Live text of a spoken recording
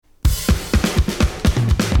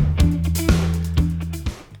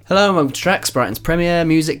Hello and welcome to Tracks, Brighton's premier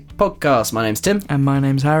music podcast. My name's Tim. And my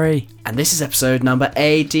name's Harry. And this is episode number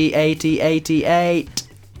 88.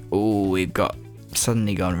 Oh, we've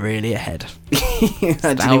suddenly gone really ahead.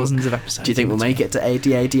 Thousands of episodes. Do you think we'll make it to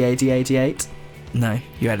 88? No,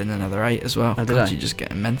 you added another 8 as well. Oh, did God, I? you're just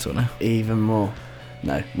getting mental now. Even more.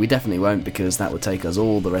 No, we definitely won't, because that would take us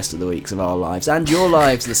all the rest of the weeks of our lives. And your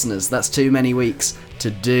lives, listeners. That's too many weeks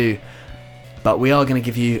to do. But we are going to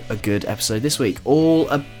give you a good episode this week. All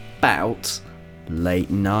about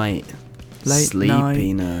late night.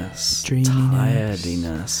 Sleepiness.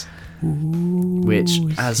 Tirediness. Ooh, Which,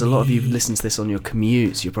 as a lot of you listen to this on your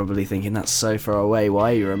commutes, you're probably thinking, that's so far away.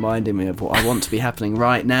 Why are you reminding me of what I want to be happening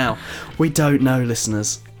right now? We don't know,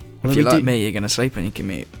 listeners. Well, if you're like me, you're going to sleep when you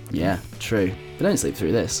commute. Yeah, true. But don't sleep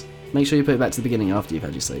through this. Make sure you put it back to the beginning after you've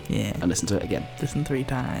had your sleep. Yeah. And listen to it again. Listen 3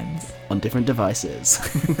 times. On different devices.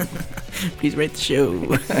 Please rate the show.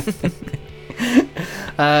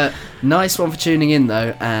 Nice one for tuning in,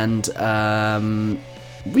 though. And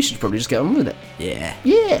we should probably just get on with it. Yeah.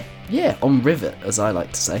 Yeah. On rivet, as I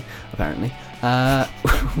like to say, apparently.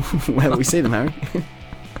 Where will we see them, Harry?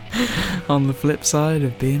 On the flip side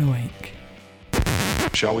of being awake.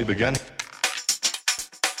 Shall we begin?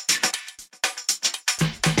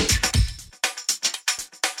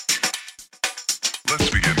 Let's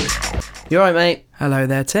begin now. You alright, mate? Hello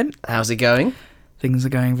there, Tim. How's it going? Things are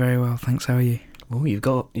going very well, thanks. How are you? Oh, you've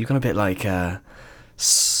got a bit like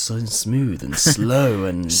so smooth and slow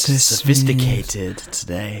and So sophisticated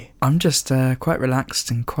today. I'm just quite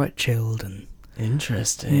relaxed and quite chilled and...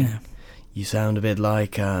 Interesting. Yeah. You sound a bit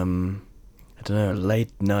like I don't know, a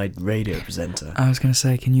late night radio presenter. I was going to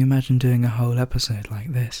say, can you imagine doing a whole episode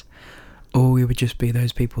like this? Or we would just be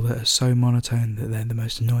those people that are so monotone that they're the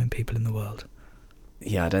most annoying people in the world.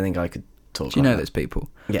 Yeah, I don't think I could talk. Do you know like those people?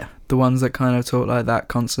 Yeah. The ones that kind of talk like that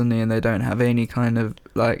constantly and they don't have any kind of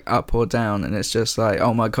like up or down, and it's just like,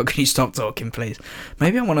 oh my god, can you stop talking, please?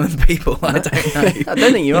 Maybe I'm one of them people. I don't know. I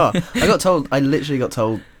don't think you are. I literally got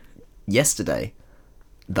told yesterday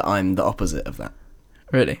that I'm the opposite of that.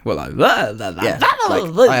 Really? Well, like, Yeah.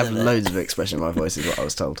 Like, I have loads of expression in my voice, is what I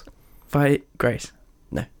was told. by Grace.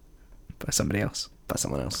 No. By somebody else. By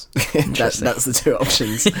someone else. Interesting. That's the two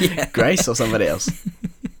options. Yeah. Grace or somebody else.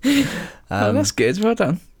 Oh, that's good. Well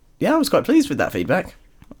done. Yeah, I was quite pleased with that feedback.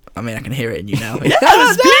 I mean, I can hear it in you now. I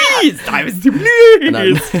was pleased. And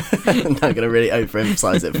I'm going to really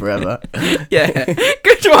overemphasize it forever. Yeah.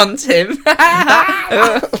 Good one, Tim.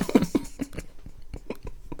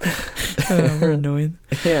 Oh, we're annoying.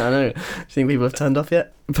 Yeah, I know. Do you think people have turned off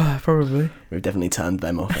yet? Probably. We've definitely turned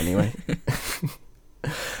them off anyway.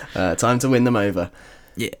 Time to win them over.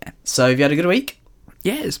 Yeah. So, have you had a good week?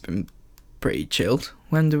 Yeah, it's been pretty chilled.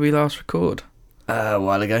 When did we last record? A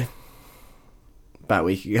while ago. About a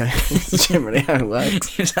week ago. That's generally how it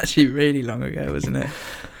works. It was actually really long ago, wasn't it?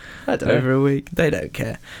 I don't know. Over a week. They don't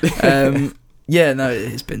care. Yeah, no,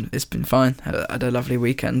 it's been fine. I had a lovely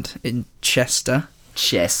weekend in Chester.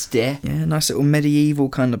 Chester. Yeah, nice little medieval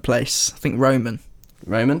kind of place. I think Roman.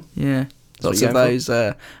 Roman? Yeah. That's what Lots you're of going those.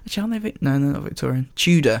 Actually, aren't they? No, they're not Victorian.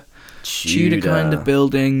 Tudor kind of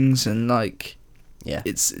buildings, and like, Yeah.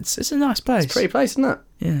 it's a nice place. It's a pretty place, isn't it?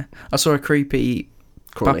 Yeah. I saw a creepy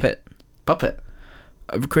Crawley. puppet.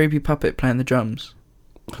 A creepy puppet playing the drums.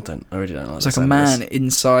 I really don't like It's like a man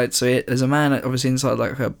inside. So there's a man obviously inside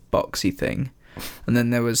like a boxy thing, and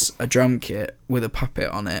then there was a drum kit with a puppet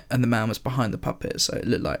on it, and the man was behind the puppet, so it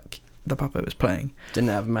looked like the puppet was playing. Didn't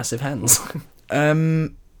it have massive hands?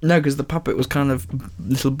 No, because the puppet was kind of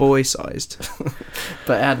little boy sized.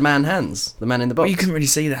 But it had man hands. The man in the box. Well, you couldn't really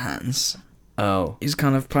see the hands. Oh. He was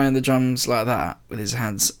kind of playing the drums like that with his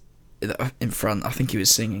hands in front. I think he was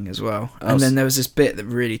singing as well. And then there was this bit that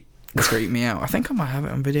really creeped me out. I think I might have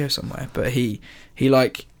it on video somewhere. But he had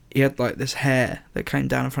like this hair that came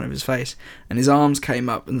down in front of his face, and his arms came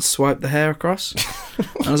up and swiped the hair across.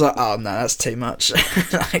 And I was like, oh no, that's too much.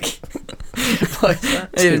 Like, Why is that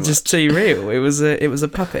it was just too real. It was a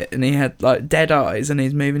puppet, and he had like dead eyes, and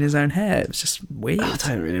he's moving his own hair. It was just weird. I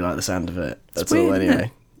don't really like the sound of it It's at all, weird, isn't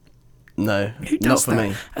anyway. No, Who not does for that?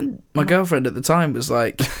 me. And my girlfriend at the time was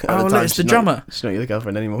like, At oh, the look, time, it's the she's drummer. She's not your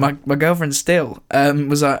girlfriend anymore. My girlfriend still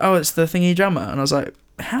was like, oh, it's the thingy drummer. And I was like,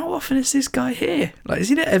 how often is this guy here? Like, is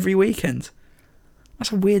he there every weekend?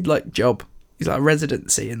 That's a weird, like, job. He's like a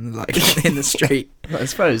residency in the street. I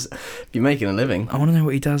suppose if you're making a living I want to know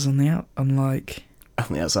what he does on the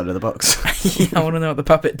outside of the box. yeah, I want to know what the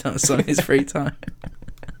puppet does on his free time.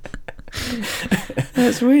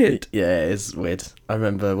 That's weird. Yeah, it is weird. I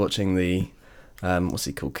remember watching the what's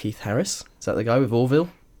he called? Keith Harris? Is that the guy with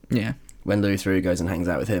Orville? Yeah. When Louis Theroux goes and hangs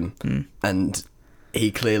out with him, and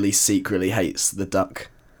he clearly secretly hates the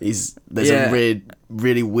duck there's Yeah. a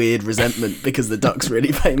really weird resentment because the duck's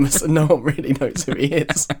really famous and no one really knows who he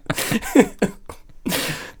is.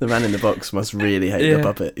 The man in the box must really hate the Yeah.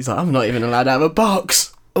 puppet. He's like, I'm not even allowed to have a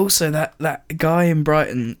box. Also, that guy in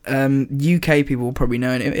Brighton, UK people will probably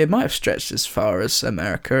know, and it might have stretched as far as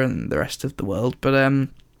America and the rest of the world, but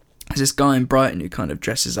there's this guy in Brighton who kind of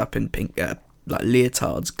dresses up in pink, like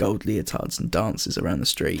leotards, gold leotards, and dances around the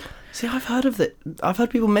street. See, I've heard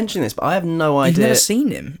people mention this, but I have no You've idea. never seen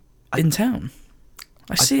him in town?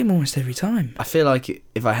 I see him almost every time. I feel like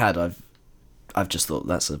if I had, I've just thought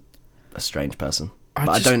that's a strange person. I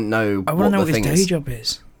But I don't know I what want to know the what his thing day is. job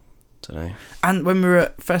is. Don't know. And when we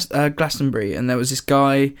were at Glastonbury, and there was this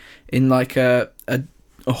guy in like a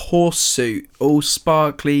horse suit, all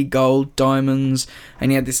sparkly gold diamonds, and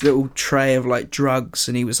he had this little tray of like drugs,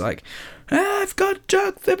 and he was like, I've got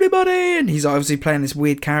drugs, everybody, and he's obviously playing this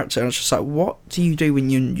weird character, and I was just like, what do you do when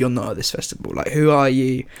you're not at this festival? Like, who are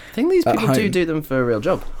you? I think these at people home? do them for a real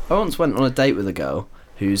job. I once went on a date with a girl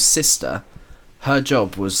whose sister, her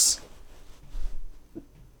job was,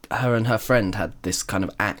 her and her friend had this kind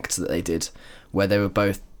of act that they did where they were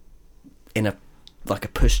both in a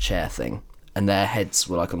pushchair thing, and their heads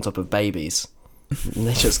were like on top of babies. And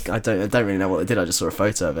they just, I don't really know what they did. I just saw a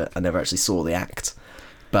photo of it. I never actually saw the act,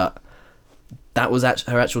 but that was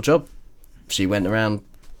her actual job. She went around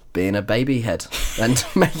being a baby head and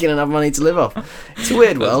making enough money to live off. It's a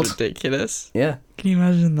weird world. That's ridiculous. Yeah, Can you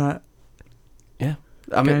imagine that? yeah.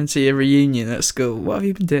 I mean, Going to a reunion at school. What have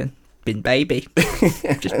you been doing? Been baby.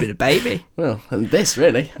 Just been a baby. well, and this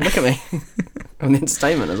really. Look at me. I'm in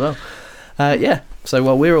entertainment as well. Yeah. So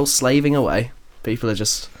while we're all slaving away, people are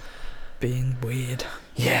just Being weird.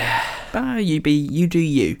 yeah. You do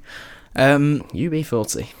you.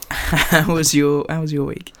 UB40. How was your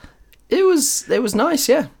week? It was nice,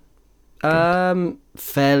 yeah.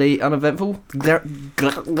 Fairly uneventful.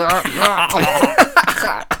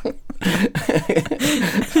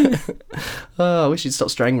 Oh, I wish you'd stop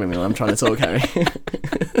strangling me when I'm trying to talk, Harry.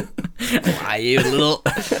 Why you little?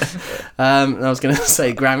 I was going to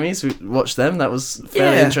say Grammys. We watched them. That was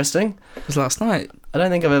fairly Yeah. interesting. It was last night. I don't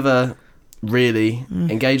think I've ever really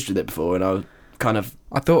engaged with it before, and I kind of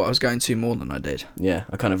I thought I was going to more than I did. I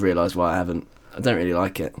kind of realised why I haven't. I don't really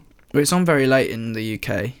like it. But it's on very late in the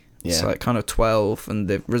UK. It's Yeah. like kind of 12, and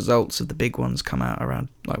the results of the big ones come out around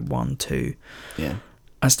like 1, 2. Yeah.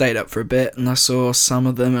 I stayed up for a bit and I saw some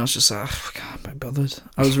of them and I was just like, oh, God, I'm not bothered.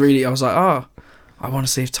 I was like, oh, I want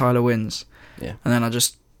to see if Tyler wins. Yeah. And then I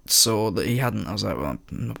just saw that he hadn't. I was like, well, I'm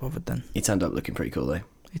not bothered then. He turned up looking pretty cool though.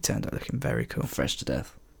 He turned out looking very cool. Fresh to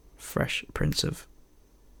death. Fresh Prince of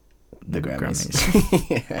The Grammys.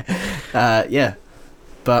 Yeah.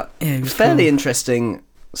 But Yeah, he was fairly cool. interesting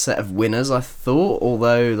set of winners, I thought,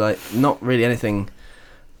 although like not really anything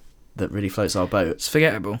that really floats our boat. It's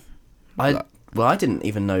forgettable. I didn't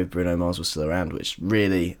even know Bruno Mars was still around, which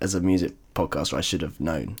really, as a music podcaster, I should have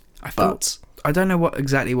known. I don't know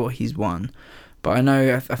exactly what he's won, but I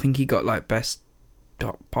know I think he got like best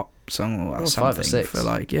pop song or something 5 or 6 for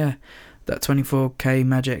like that 24K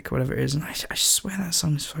Magic, whatever it is. And I swear that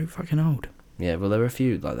song is so fucking old. Yeah, well, there were a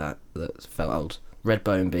few like that felt old.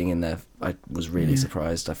 Redbone being in there, I was really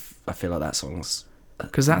surprised. I feel like that song's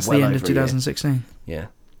Because that's well the end of over a year. 2016. Yeah,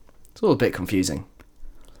 it's all a bit confusing.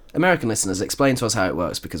 American listeners, explain to us how it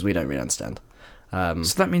works because we don't really understand. So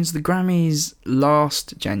that means the Grammys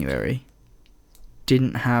last January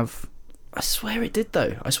didn't have... I swear it did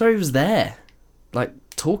though. I swear he was there, like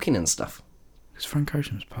talking and stuff. Because Frank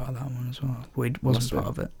Ocean was part of that one as well. Wade Must wasn't have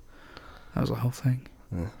part of it. That was the whole thing.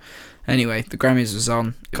 Yeah. Anyway, the Grammys was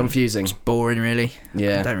on. Confusing. It was boring, really. I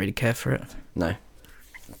Yeah, don't really care for it. no.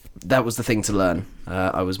 That was the thing to learn.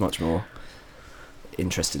 I was much more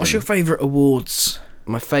interested What's in your favourite awards?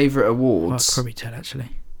 my favourite Well, I awards. could probably tell, actually.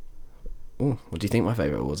 Ooh, what do you think my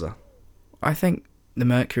favourite awards are? I think the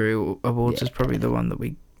Mercury Awards Yeah. is probably the one that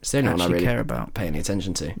we It's the only one I actually really care about. pay any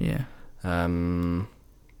attention to. Yeah.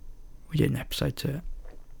 We did an episode to it.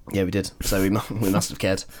 Yeah, we did. So we must have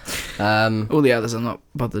cared. All the others I'm not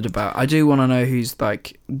bothered about. I do want to know who's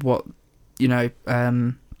like what,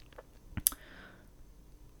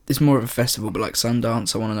 it's more of a festival, but like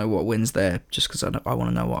Sundance, I want to know what wins there, just because I want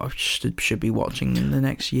to know what I should be watching in the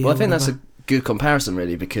next year. Well, I think that's whatever. a good comparison,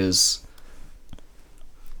 really, because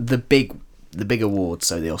the big awards,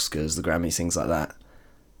 so the Oscars, the Grammys, things like that,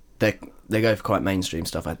 they go for quite mainstream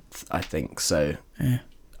stuff. I think so. Yeah.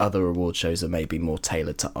 Other award shows are maybe more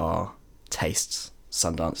tailored to our tastes.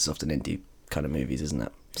 Sundance is often indie kind of movies, isn't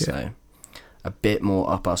it? Yeah. So a bit more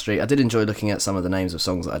up our street. I did enjoy looking at some of the names of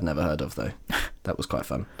songs that I'd never heard of, though. That was quite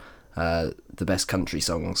fun. The best country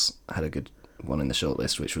songs had a good one in the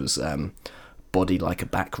shortlist, which was body like a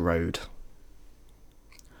back road.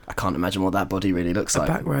 I can't imagine what that body really looks like.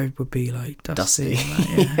 A back road would be like dusty. Dusty. And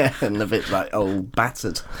that, yeah. Yeah, and a bit like old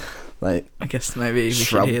battered. Like, I guess maybe we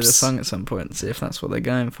should hear the song at some point and see if that's what they're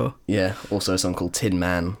going for. yeah, also a song called Tin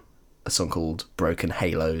Man, a song called Broken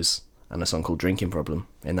Halos, and a song called Drinking Problem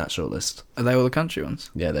in that shortlist. Are they all the country ones?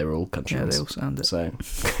 Yeah, they were all country Yeah, ones. they all sound it. So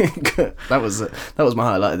that was my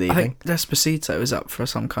highlight of the I evening. think Despacito is up for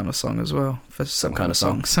some kind of song as well. For some kind of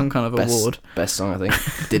song. Some kind of Best, award. best song, I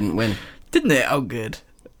think. Didn't win. Didn't it? Oh, good.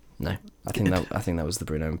 No, I think that was the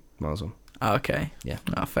Bruno Mars one. Oh, okay. Yeah.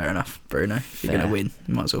 Oh, fair enough, Bruno. If you're Fair. going to win,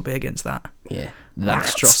 you might as well be against that. Yeah,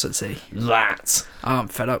 Monstrosity. That. Oh, I'm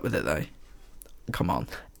fed up with it, though. Come on.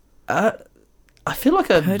 I feel like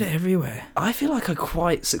I heard it everywhere. I feel like I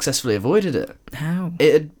quite successfully avoided it. How?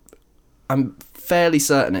 I'm fairly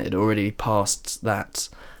certain it had already passed that.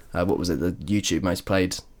 What was it? The YouTube most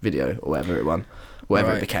played video or whatever it won, whatever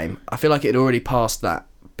Right. it became. I feel like it had already passed that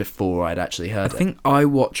before I'd actually heard I it. think I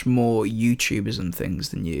watch more YouTubers and things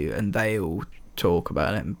than you, and they all talk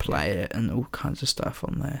about it and play it and all kinds of stuff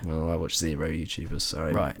on there. Well, I watch zero YouTubers, so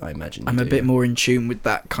Right. I imagine I'm you a do. bit more in tune with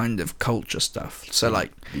that kind of culture stuff. So,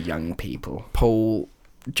 like, the young people.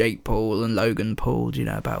 Jake Paul and Logan Paul, do you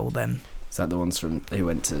know about all them? Is that the ones from who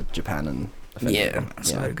went to Japan and offended Yeah, them?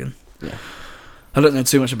 that's Yeah. Logan. Yeah. I don't know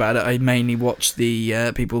too much about it. I mainly watch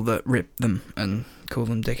the people that rip them and call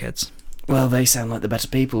them dickheads. Well, they sound like the better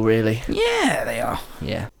people, really. Yeah, they are.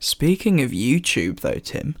 Yeah. Speaking of YouTube, though,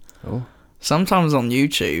 Tim, Oh. sometimes on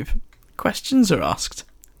YouTube, questions are asked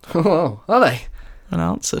Oh, are they? and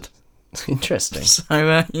answered. Interesting.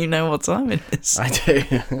 So you know what time it is. I do.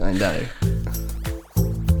 I know.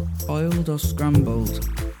 Boiled or scrambled?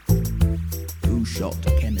 Who shot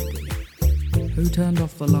Kennedy? Who turned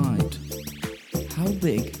off the light? How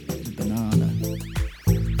big is a banana?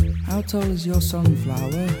 How tall is your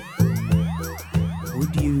sunflower?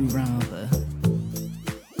 Would you rather?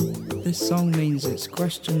 This song means it's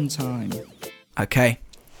question time. Okay,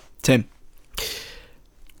 Tim.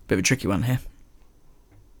 Bit of a tricky one here.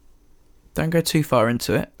 Don't go too far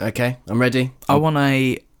into it. Okay, I'm ready. I want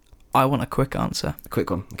a quick answer. Quick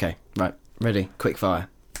one. Okay, right. Ready. Quick fire.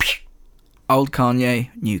 Old Kanye,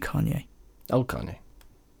 new Kanye. Old Kanye.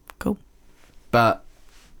 Cool. But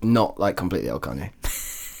not like completely old Kanye.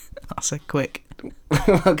 I said quick.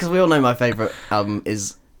 Because we all know my favourite album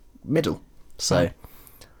is Middle. So, Right.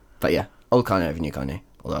 but yeah, old Kanye over new Kanye.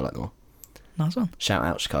 Although I like them all. Nice one. Shout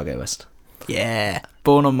out Chicago West. Yeah.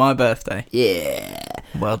 Born on my birthday. Yeah.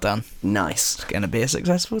 Well done. Nice. It's going to be a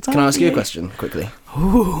successful time. Can I ask for you a question quickly?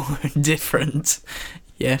 Ooh, different.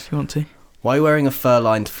 Yeah, if you want to. Why are you wearing a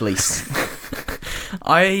fur-lined fleece?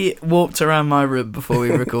 I walked around my room before we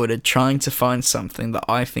recorded trying to find something that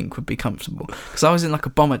I think would be comfortable. Because I was in like a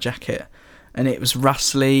bomber jacket and it was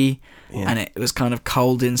rustly and it was kind of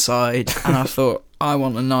cold inside. And I thought, I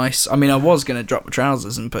want a nice... I mean, I was going to drop my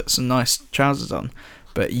trousers and put some nice trousers on.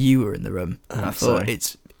 But you were in the room. And I thought sorry.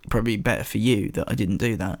 it's probably better for you that I didn't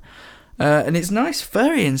do that. And it's nice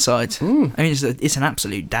furry inside. I mean, it's an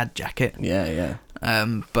absolute dad jacket. Yeah.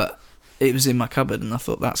 But it was in my cupboard and I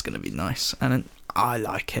thought that's going to be nice. And I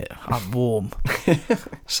like it. I'm warm.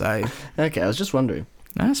 So, Okay, I was just wondering.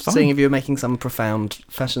 that's fine. Seeing if you were making some profound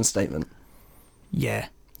fashion statement. Yeah.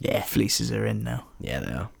 Yeah. Fleeces are in now. Yeah,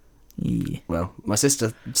 they are. Yeah. Well, my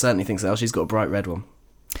sister certainly thinks they are. She's got a bright red one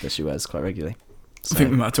that she wears quite regularly. So, I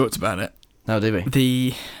think we might have talked about it. how do we?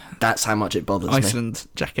 The That's how much it bothers Iceland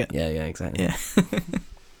jacket. me. Yeah, exactly. Yeah.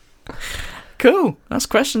 Cool. That's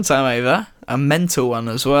question time over. A mental one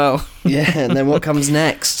as well. Yeah, and then what comes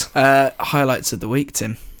next? Highlights of the week,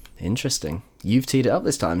 Tim. Interesting. You've teed it up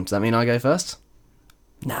this time. Does that mean I go first?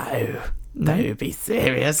 No. No. Be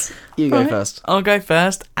serious. You go Right. first. I'll go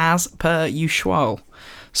first, as per usual.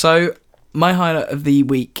 So, my highlight of the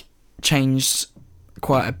week changed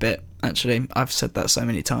quite a bit, actually. I've said that so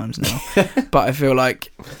many times now. But I feel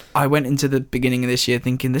like I went into the beginning of this year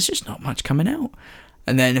thinking there's just not much coming out.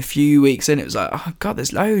 And then a few weeks in, it was like, oh, God,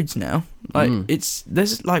 there's loads now. Like,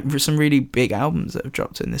 there's like some really big albums that have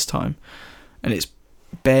dropped in this time. And it's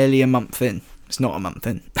barely a month in. It's not a month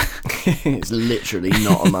in. It's literally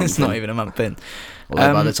not a month. It's not even a month in.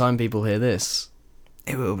 Although by the time people hear this...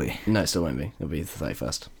 It will be. No, it still won't be. It'll be the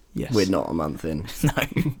 31st. Yes. We're not a month in.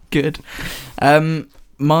 No, good.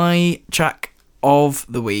 My track of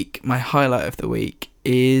the week, my highlight of the week,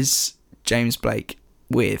 is James Blake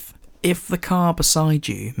with If the Car Beside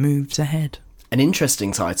You Moves Ahead. An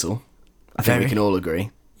interesting title. I think Very. we can all agree.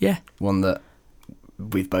 Yeah. One that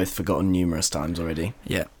we've both forgotten numerous times already.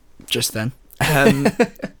 Yeah, just then.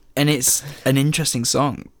 And it's an interesting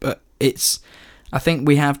song, but it's I think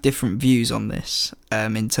we have different views on this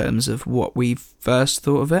in terms of what we first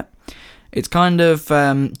thought of it. It's kind of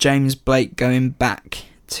James Blake going back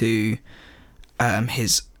to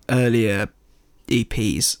his earlier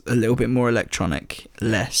EPs, a little bit more electronic,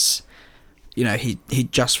 less. You know, he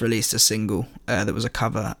just released a single that was a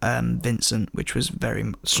cover, Vincent, which was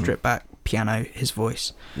very stripped back piano, his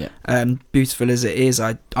voice. Yeah. Beautiful as it is,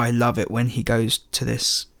 I love it when he goes to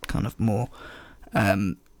this kind of more,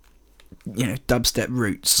 dubstep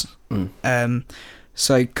roots.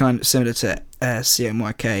 So kind of similar to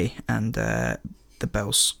CMYK and the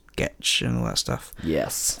Bell sketch and all that stuff.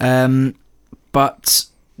 Yes. But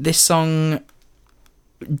this song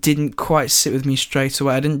didn't quite sit with me straight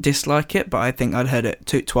away. I didn't dislike it, but I think I'd heard it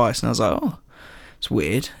twice and I was like, oh, it's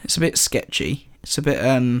weird. It's a bit sketchy. It's a bit,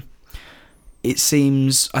 it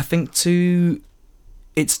seems, I think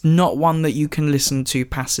it's not one that you can listen to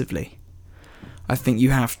passively. I think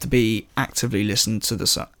you have to be actively listening to the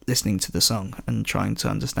song and trying to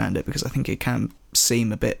understand it, because I think it can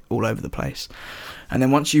seem a bit all over the place. And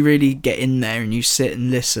then once you really get in there and you sit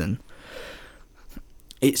and listen,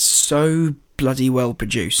 it's so bloody well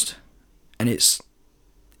produced, and it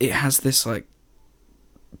has this like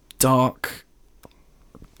dark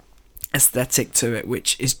aesthetic to it,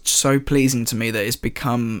 which is so pleasing to me that it's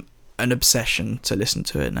become an obsession to listen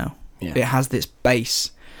to it now. Yeah. It has this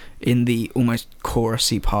bass in the almost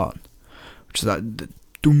chorusy part, which is like the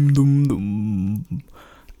dum dum dum,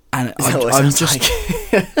 and I'm just like?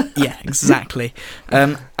 Yeah, exactly.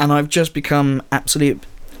 And I've just become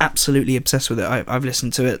absolutely obsessed with it. I've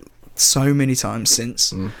listened to it so many times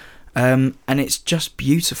since, and it's just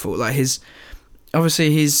beautiful. Like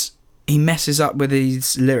he messes up with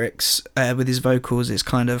his lyrics, with his vocals. It's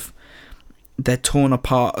kind of, they're torn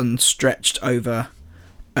apart and stretched over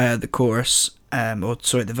the chorus,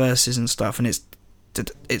 the verses and stuff. And it's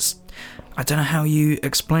I don't know how you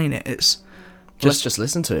explain it. Let's just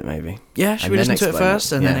listen to it, maybe. Yeah, should we listen to it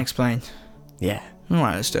first and then explain? Yeah. All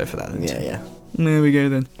right, let's do it for that then. Yeah. There we go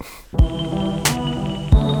then.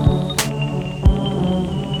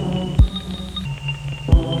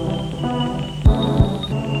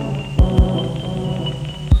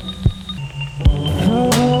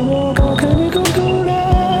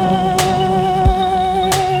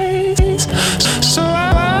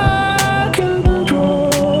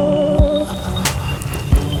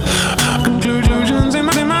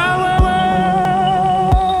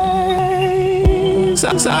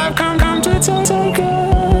 I've come to take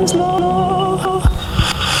us more.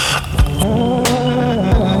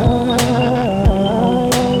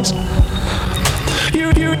 You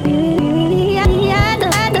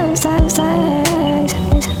had those times.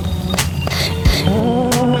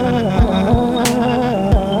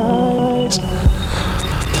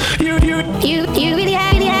 You really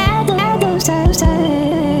had those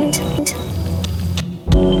times.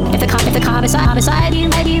 If the car beside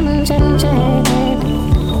you moves.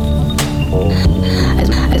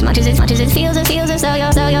 As much as it feels as though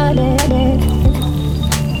you're dead.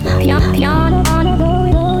 You're on a going.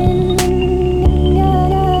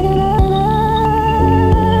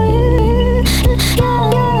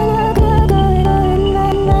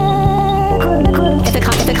 If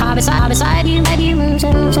the car beside you moves.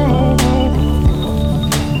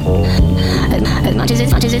 As much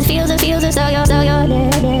as it feels as though you're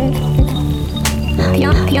dead. You're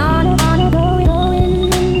on a going.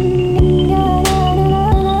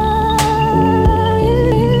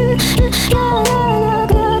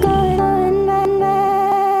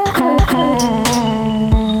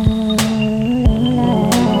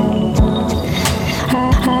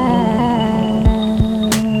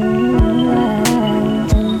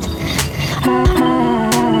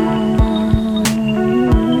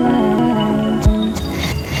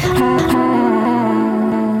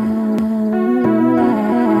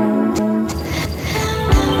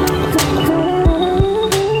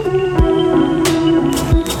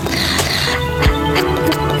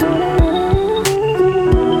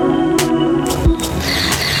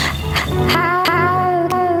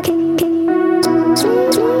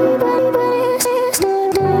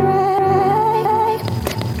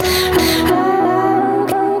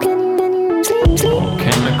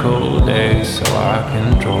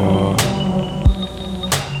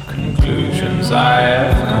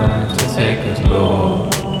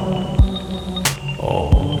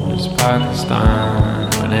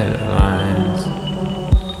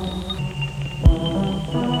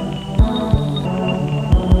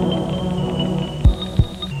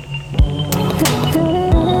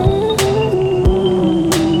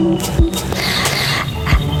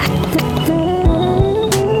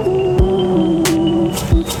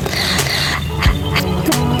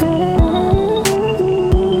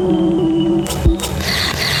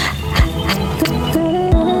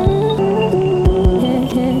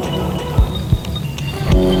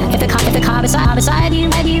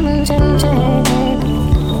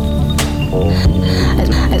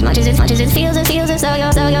 much as it feels as though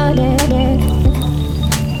you're dead.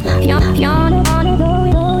 You're going.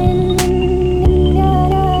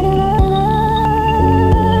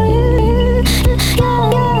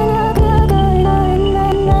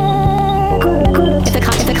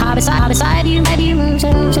 If the car beside you moves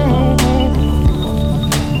ahead.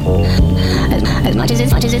 As much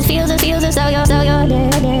as it feels as though you're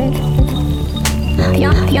dead.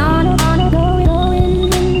 You're going.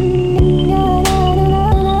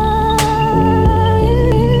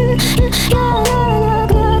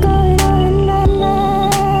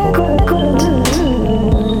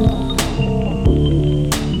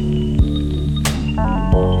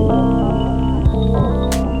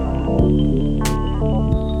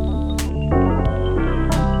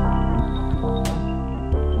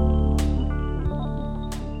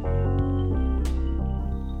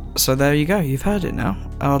 So there you go, you've heard it now.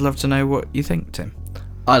 I'd love to know what you think, Tim.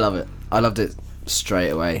 I love it. I loved it straight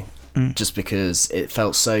away, just because it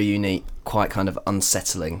felt so unique, quite kind of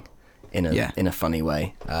unsettling in a funny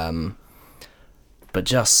way. But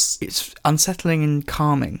just it's unsettling and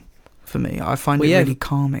calming for me. I find it really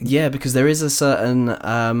calming. Yeah, because there is a certain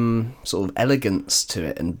sort of elegance to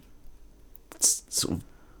it and sort of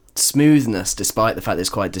smoothness, despite the fact that it's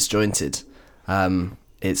quite disjointed.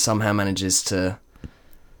 It somehow manages to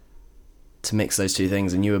mix those two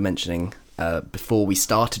things. And you were mentioning before we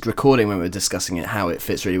started recording, when we were discussing it, how it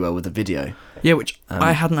fits really well with the video. Yeah, which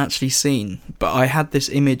I hadn't actually seen, but I had this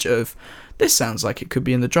image of, this sounds like it could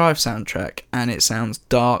be in the Drive soundtrack, and it sounds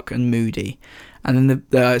dark and moody. And then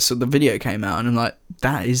the video came out, and I'm like,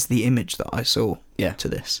 that is the image that I saw to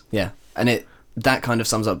this. Yeah, and that kind of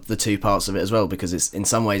sums up the two parts of it as well, because it's in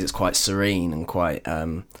some ways it's quite serene and quite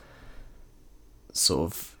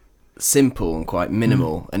sort of simple and quite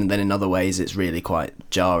minimal, and then in other ways it's really quite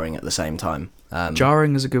jarring at the same time.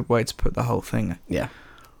 Jarring is a good way to put the whole thing. Yeah,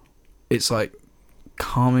 it's like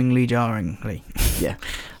calmingly jarringly. Yeah.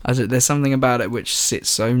 There's something about it which sits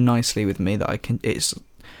so nicely with me that it's,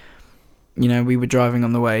 you know, we were driving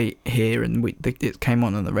on the way here and it came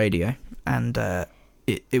on the radio, and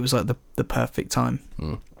it was like the perfect time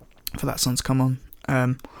for that song to come on.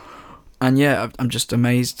 And yeah, I'm just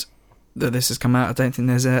amazed that this has come out. I don't think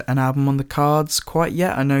there's an album on the cards quite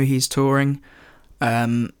yet. I know he's touring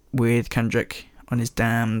with Kendrick on his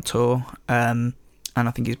Damn tour, and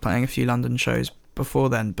I think he's playing a few London shows before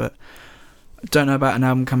then, but I don't know about an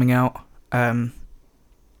album coming out.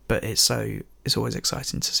 But it's always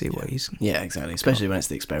exciting to see what he's... Yeah, exactly. Especially when it's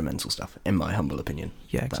the experimental stuff, in my humble opinion.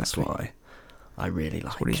 Yeah, exactly. That's what I really like.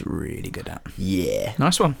 That's what he's really good at. Yeah.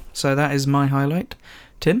 Nice one. So that is my highlight.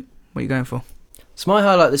 Tim, what are you going for? So my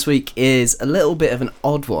highlight this week is a little bit of an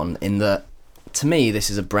odd one, in that, to me,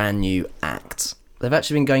 this is a brand new act. They've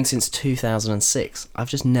actually been going since 2006. I've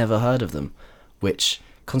just never heard of them, which,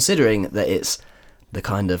 considering that it's the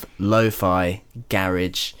kind of lo-fi,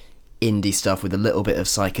 garage, indie stuff with a little bit of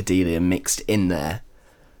psychedelia mixed in there,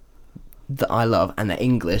 that I love, and they're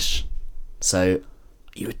English, so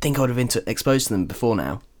you would think I would have been exposed to them before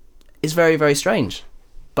now. It's very, very strange.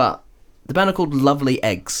 But the band are called Lovely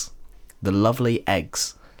Eggs. The Lovely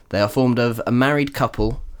Eggs. They are formed of a married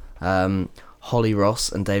couple, Holly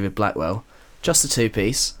Ross and David Blackwell, just a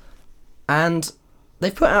two-piece, and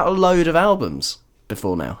they've put out a load of albums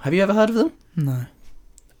before now. Have you ever heard of them? No.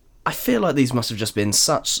 I feel like these must have just been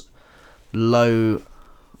such low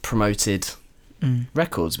promoted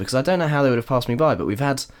records, because I don't know how they would have passed me by, but we've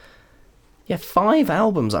had 5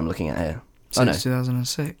 albums I'm looking at here. Since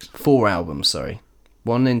 2006. 4 albums, sorry.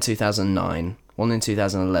 One in 2009, one in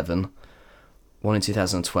 2011, one in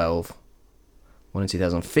 2012, one in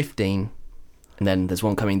 2015, and then there's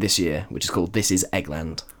one coming this year, which is called This Is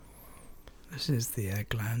Eggland. This is the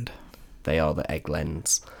Eggland. They are the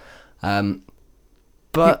Egglands.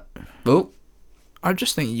 But... Yeah. Oh. I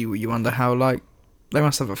just think you wonder how, like, they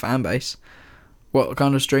must have a fan base. What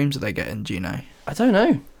kind of streams are they getting, do you know? I don't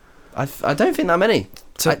know. I don't think that many.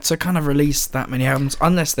 To kind of release that many albums,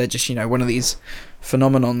 unless they're just, you know, one of these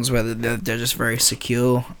phenomenons where they're just very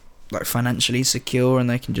secure, like financially secure, and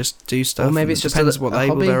they can just do stuff. Or maybe it's just depends what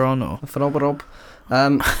label hobby, they're on, or a phenomenon.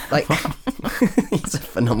 Like it's a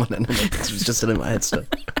phenomenon. It was just still in my head still.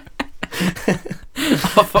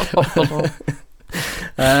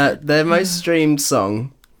 Their most streamed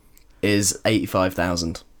song is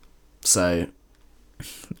 85,000. So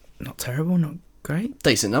not terrible, not great.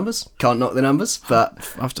 Decent numbers. Can't knock the numbers,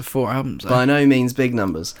 but after 4 albums, by no means big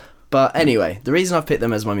numbers. But anyway, the reason I've picked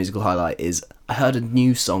them as my musical highlight is I heard a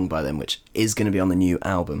new song by them, which is going to be on the new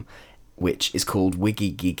album, which is called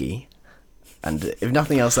Wiggy Giggy. And if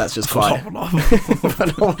nothing else, that's just quite...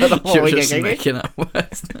 You're just making up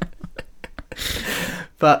words.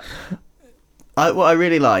 But what I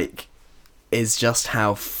really like is just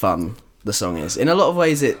how fun the song is. In a lot of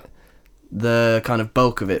ways, the kind of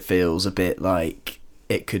bulk of it feels a bit like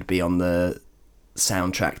it could be on the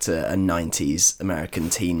soundtrack to a 90s American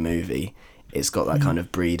teen movie. It's got that kind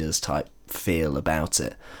of Breeders type feel about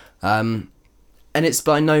it. And it's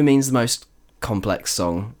by no means the most complex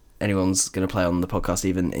song anyone's going to play on the podcast,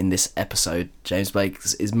 even in this episode. James Blake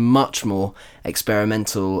is much more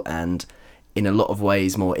experimental and in a lot of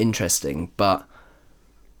ways more interesting, but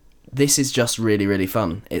this is just really, really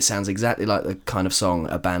fun. It sounds exactly like the kind of song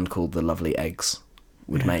a band called The Lovely Eggs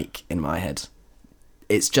would make in my head.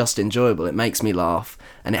 It's just enjoyable. It makes me laugh,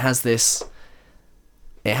 and it has this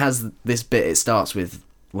bit. It starts with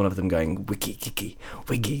one of them going wiki kiki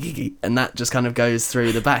wiki kiki, and that just kind of goes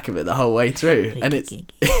through the back of it the whole way through, and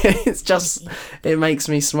it's just, it makes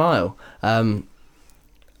me smile, and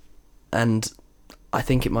I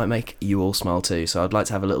think it might make you all smile too. So I'd like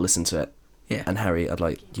to have a little listen to it. Yeah. And Harry, I'd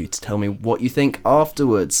like you to tell me what you think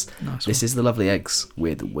afterwards. Nice this is The Lovely Eggs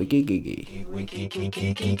with Wiki Gigi. Wiki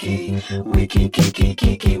kiki kiki wiki kiki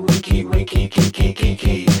kiki wiki wiki kiki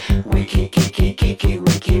kiki wiki kiki kiki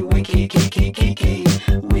wiki wiki kiki kiki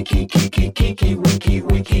wiki kiki kiki wiki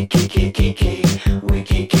wiki kiki kiki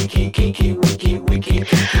wiki kiki kiki wiki wiki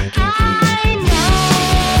kiki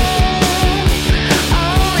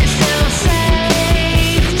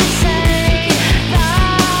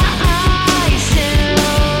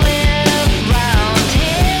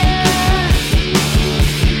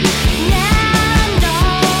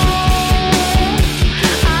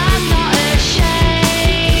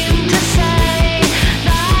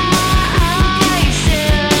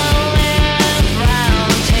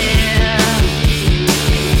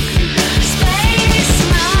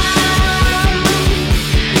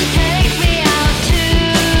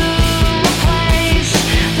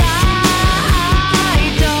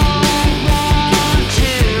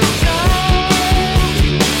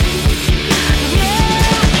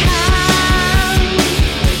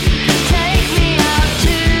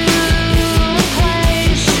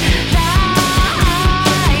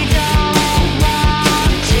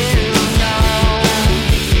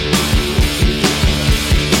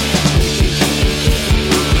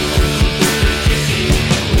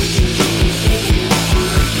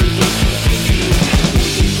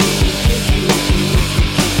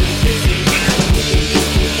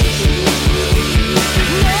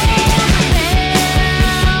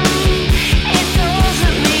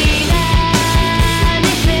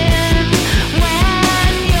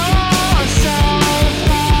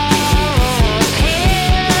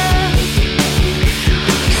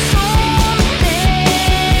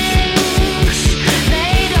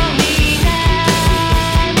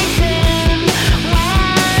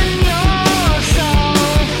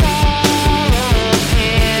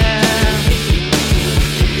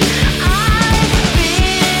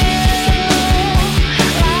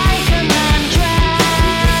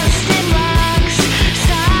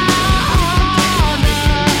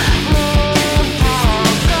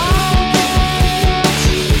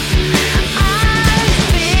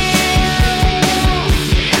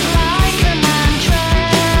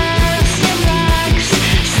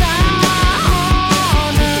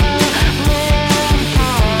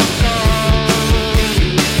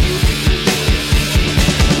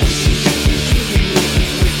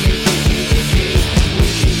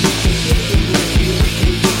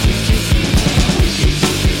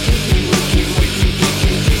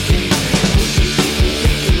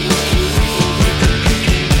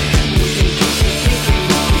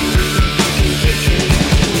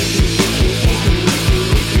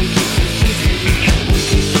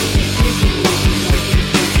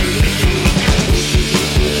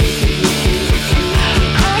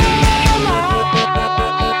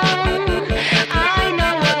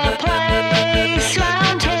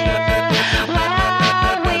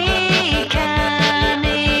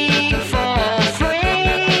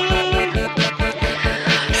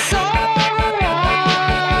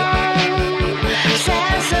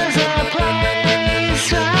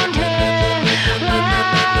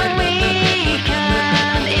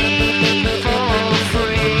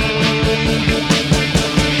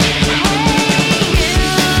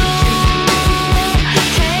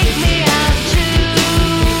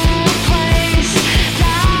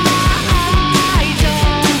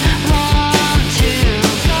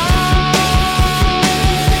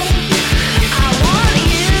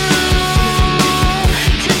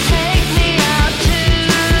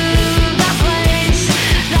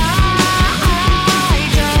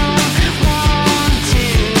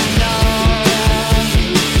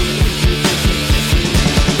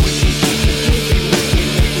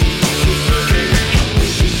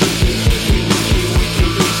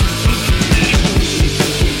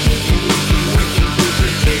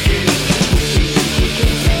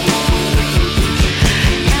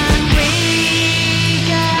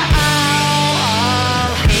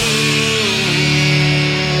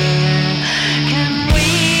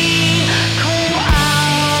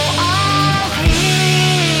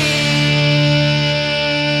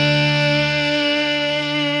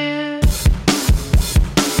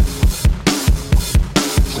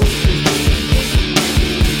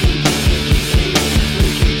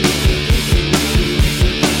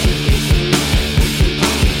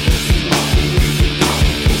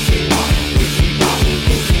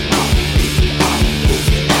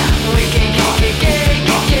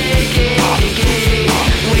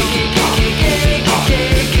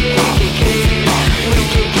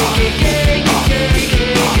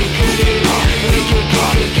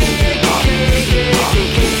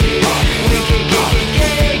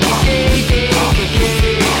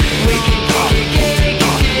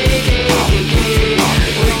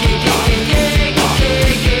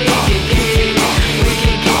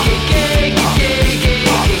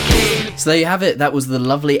So there you have it. That was the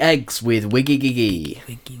Lovely Eggs with Wiggy Giggy.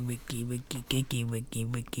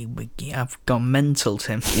 Wiki. I've gone mental,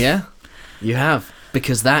 Tim. Yeah, you have,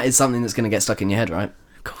 because that is something that's going to get stuck in your head, right?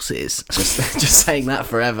 Of course it is. Just saying that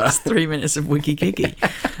forever. 3 minutes of Wiki Giggy.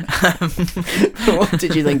 What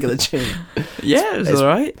did you think of the tune? Yeah, it was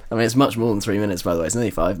alright. I mean, it's much more than 3 minutes, by the way. It's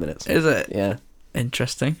nearly 5 minutes. Is it? Yeah.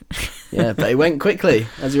 Interesting. Yeah, but it went quickly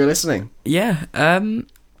as you were listening. Yeah,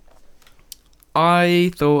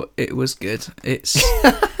 I thought it was good. It's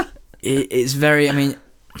it's very, I mean,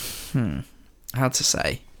 how to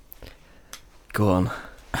say? Go on.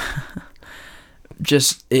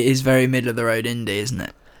 Just, it is very middle of the road indie, isn't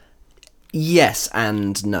it? Yes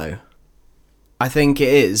and no. I think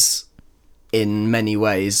it is, in many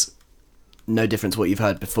ways, no different to what you've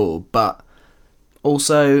heard before, but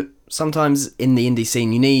also sometimes in the indie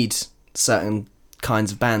scene you need certain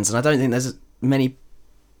kinds of bands, and I don't think there's many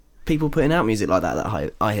people putting out music like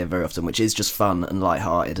that I hear very often, which is just fun and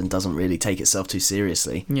light-hearted and doesn't really take itself too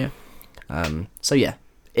seriously. Yeah. So yeah,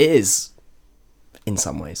 it is in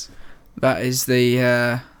some ways. That is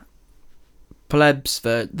the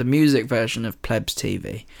the music version of Plebs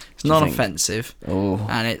TV. It's not offensive,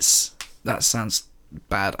 and that sounds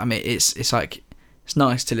bad. I mean, it's like, it's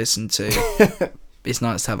nice to listen to. It's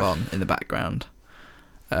nice to have on in the background.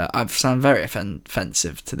 I sound very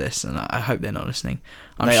offensive to this, and I hope they're not listening.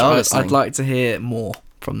 They are listening. I'd like to hear more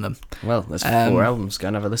from them. Well, there's 4 albums. Go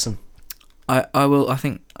and have a listen. I will. I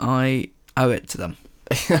think I owe it to them.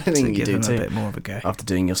 I think you do too. A bit more of a go After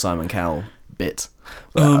doing your Simon Cowell bit.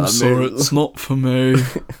 I'm sorry, it's not for me.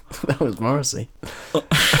 That was Morrissey.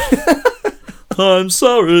 I'm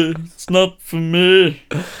sorry, it's not for me.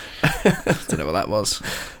 Don't know what that was.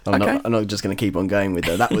 I'm not just going to keep on going with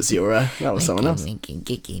that. That was your. That was someone else.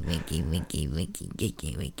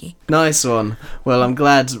 Nice one. Well, I'm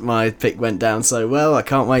glad my pick went down so well. I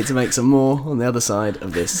can't wait to make some more on the other side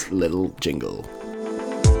of this little jingle.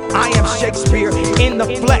 I am Shakespeare in the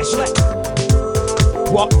flesh.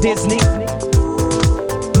 Walt Disney,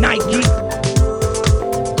 Nike,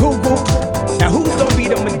 Google. Now who's gonna be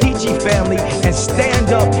the Medici family and stand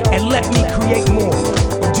up and let me create more?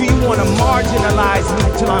 Or do you want to marginalize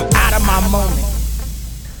me till I'm out of my moment?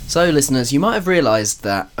 So listeners, you might have realised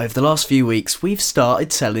that over the last few weeks we've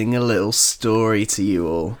started telling a little story to you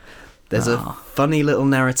all. There's a funny little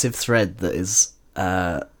narrative thread that is...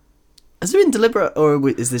 has it been deliberate, or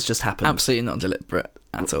is this just happened? Absolutely not deliberate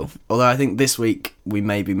at all. Although I think this week we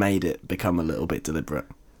maybe made it become a little bit deliberate.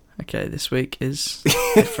 Okay, this week is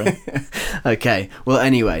different. Okay, well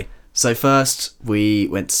anyway, so first we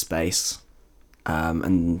went to space,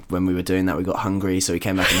 and when we were doing that we got hungry, so we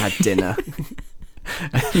came back and had dinner.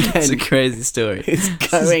 It's a crazy story. It's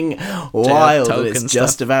going wild, and it's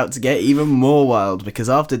just about to get even more wild, because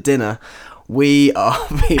after dinner we are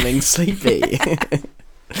feeling sleepy.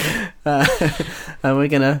 And we're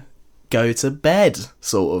gonna go to bed,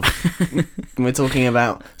 sort of. We're talking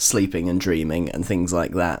about sleeping and dreaming and things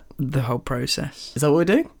like that. The whole process. Is that what we're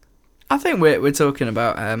doing? I think we're talking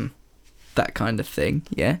about that kind of thing.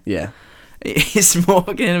 Yeah. Yeah. It's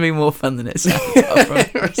going to be more fun than it sounds.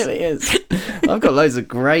 It really is. I've got loads of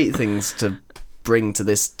great things to bring to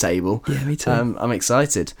this table. Yeah, me too. I'm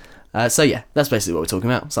excited. So yeah, that's basically what we're talking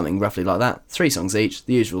about. Something roughly like that. 3 songs each,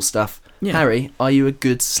 the usual stuff. Yeah. Harry, are you a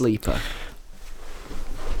good sleeper?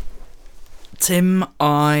 Tim,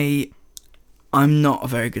 I'm not a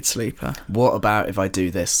very good sleeper. What about if I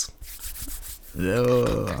do this?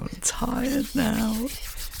 Oh, I'm tired now.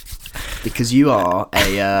 Because you are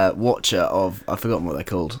a watcher of... I've forgotten what they're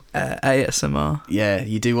called. ASMR. Yeah,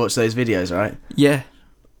 you do watch those videos, right? Yeah.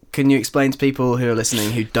 Can you explain to people who are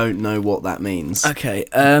listening who don't know what that means? Okay.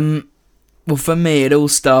 Well, for me, it all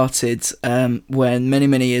started when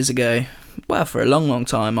many years ago, well, for a long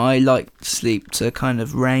time, I liked to sleep to kind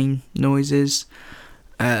of rain noises.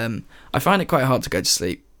 I find it quite hard to go to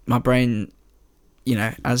sleep. My brain, you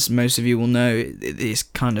know, as most of you will know, it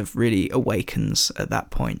kind of really awakens at that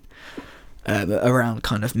point, around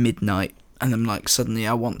kind of midnight. And I'm like, suddenly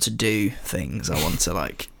I want to do things. I want to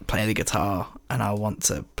like play the guitar, and I want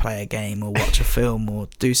to play a game or watch a film or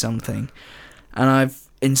do something. And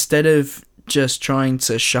instead of just trying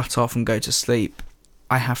to shut off and go to sleep,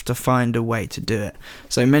 I have to find a way to do it.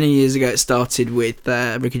 So many years ago, it started with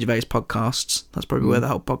Ricky Gervais podcasts. That's probably where the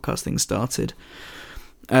whole podcast thing started.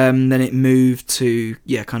 Then it moved to,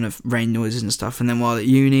 kind of rain noises and stuff. And then while at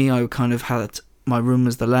uni, I kind of had... My room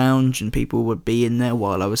was the lounge, and people would be in there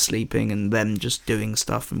while I was sleeping, and them just doing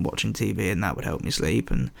stuff and watching TV, and that would help me sleep.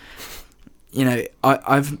 And you know,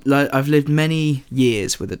 I've lived many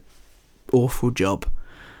years with an awful job,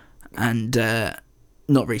 and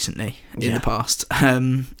not recently, in Yeah. the past.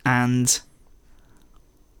 And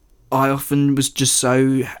I often was just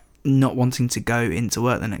so not wanting to go into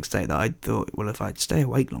work the next day that I thought, well, if I stay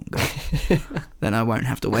awake longer, then I won't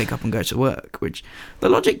have to wake up and go to work, which the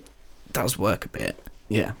logic does work a bit.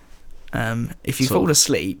 Yeah. If you Sort fall of.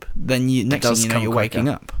 asleep, then next does thing you know, come you're quicker. waking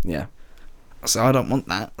up. Yeah. So I don't want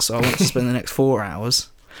that. So I want to spend the next 4 hours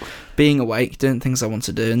being awake, doing things I want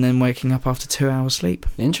to do, and then waking up after 2 hours sleep.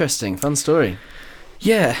 Interesting. Fun story.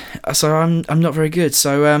 Yeah. So I'm not very good.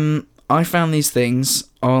 So I found these things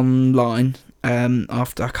online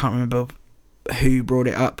after, I can't remember who brought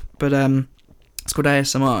it up, but it's called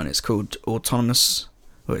ASMR, and it's called autonomous.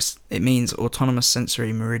 Well, it means autonomous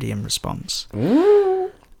sensory meridian response.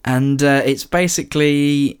 Ooh. And it's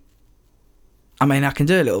basically, I mean, I can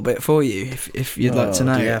do a little bit for you if you'd like to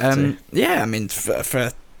know. do you have to? Yeah, I mean,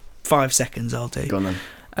 for 5 seconds I'll do. Go on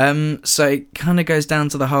then. So it kind of goes down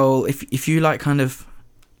to the whole, if you like kind of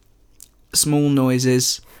small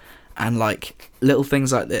noises and like little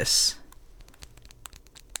things like this.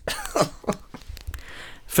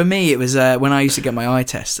 For me, it was when I used to get my eye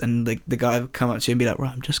test, and the guy would come up to you and be like,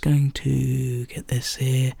 right, I'm just going to get this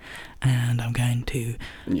here, and I'm going to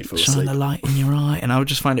And you fall shine asleep. the light in your eye, and I would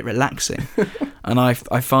just find it relaxing. And I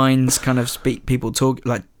find kind of people talk,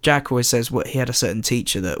 like Jack always says, what he had a certain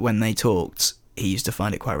teacher that when they talked, he used to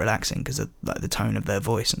find it quite relaxing because of like the tone of their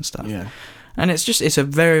voice and stuff. Yeah. And it's a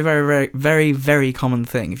very, very, very, very, very common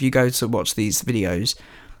thing. If you go to watch these videos,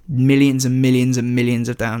 millions and millions and millions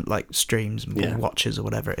of streams and Yeah. watches or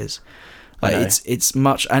whatever it is. I know. It's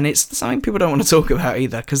much, and it's something people don't want to talk about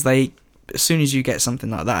either, because as soon as you get something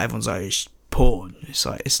like that, everyone's like, it's porn. It's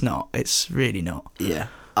like, it's not. It's really not. Yeah.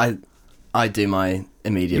 I do my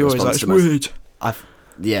immediate You're always response like, to it's most.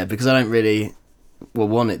 weird. Yeah, because I don't really. Well,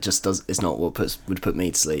 one, it just does. It's not what would put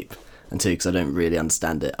me to sleep, and two, because I don't really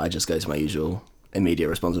understand it. I just go to my usual immediate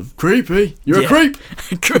response of creepy. You're Yeah. a creep.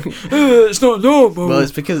 It's not normal. Well,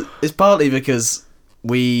 it's partly because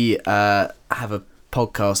we have a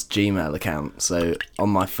podcast Gmail account, so on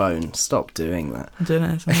my phone. Stop doing that. I don't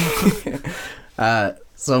know.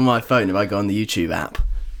 So on my phone, if I go on the YouTube app,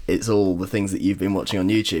 it's all the things that you've been watching on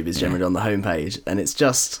YouTube is generally on the homepage, and it's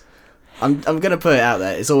just. I'm gonna put it out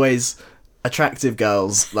there. It's always attractive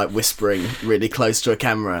girls like whispering really close to a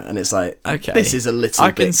camera, and it's like, Okay. this is a little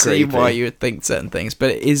I bit can see creepy. why you would think certain things,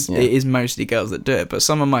 but it is mostly girls that do it. But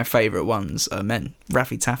some of my favourite ones are men.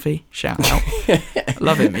 Raffy Taffy, shout out. I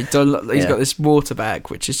love him. He's Yeah. got this water bag,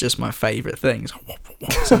 which is just my favourite thing.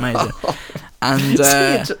 It's amazing.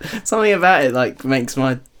 And Something about it like makes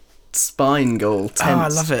my spine go all tense. oh, I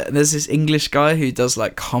love it. There's this English guy who does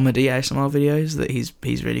like comedy ASMR videos that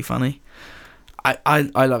he's really funny.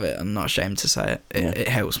 I love it. I'm not ashamed to say it. It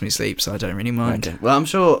helps me sleep, so I don't really mind. Okay. Well, I'm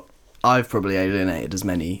sure I've probably alienated as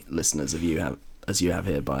many listeners as you have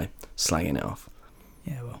here by slanging it off.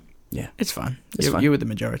 Yeah, well, Yeah. it's fine. It's fine. You're with the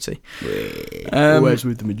majority. Always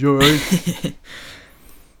with the majority.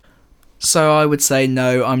 So I would say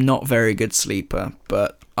no, I'm not a very good sleeper,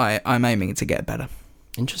 but I'm aiming to get better.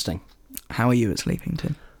 Interesting. How are you at sleeping,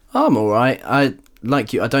 Tim? I'm all right. I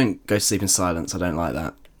like you. I don't go to sleep in silence. I don't like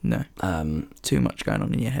that. No, too much going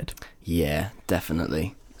on in your head. Yeah,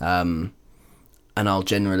 definitely. And I'll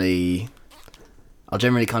generally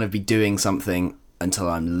kind of be doing something until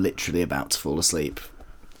I'm literally about to fall asleep.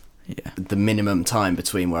 Yeah. The minimum time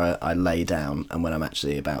between where I lay down and when I'm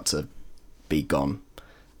actually about to be gone.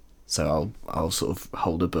 So I'll sort of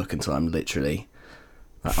hold a book until I'm literally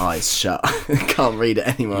like, eyes shut, can't read it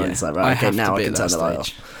anymore. Yeah. And it's like, right, okay, have now to I be can at turn that the light off.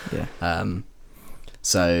 stage. Yeah.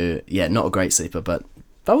 So yeah, not a great sleeper, but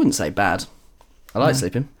I wouldn't say bad. I like No.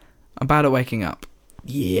 sleeping. I'm bad at waking up.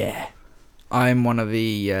 Yeah. I'm one of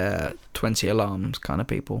the 20 alarms kind of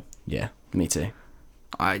people. Yeah, me too.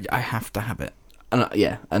 I have to have it. And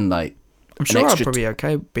and like I'm sure I'll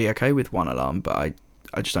probably be okay with one alarm, but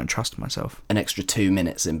I just don't trust myself. an extra 2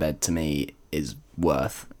 minutes in bed to me is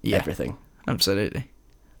worth Yeah. everything. Absolutely.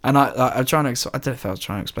 And I'm trying to. I don't know if I was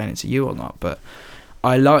trying to explain it to you or not, but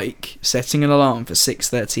I like setting an alarm for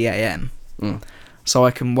 6:30 a.m. So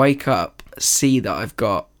I can wake up, see that I've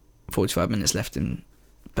got 45 minutes left in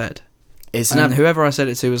bed. And whoever I said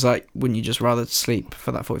it to was like, "Wouldn't you just rather sleep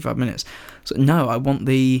for that 45 minutes?" So no,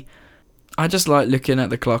 I just like looking at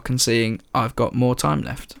the clock and seeing I've got more time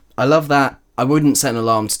left. I love that. I wouldn't set an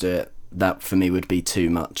alarm to do it. That for me would be too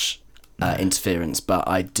much interference. But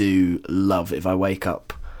I do love if I wake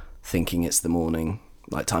up thinking it's the morning,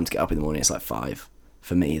 like time to get up in the morning. It's like 5.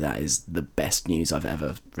 For me, that is the best news I've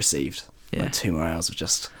ever received. Yeah. Like 2 more hours of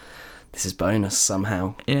just this is bonus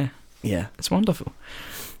somehow. Yeah, Yeah, it's wonderful.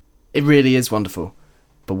 it really is wonderful.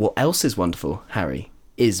 But what else is wonderful, Harry,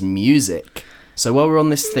 is music. So while we're on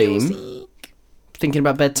this theme, thinking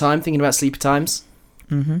about bedtime, thinking about sleepy times,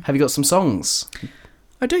 have you got some songs?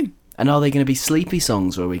 I do. And are they going to be sleepy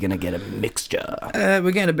songs, or are we going to get a mixture?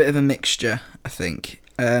 We're getting a bit of a mixture, I think.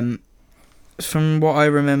 From what I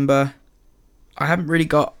remember, I haven't really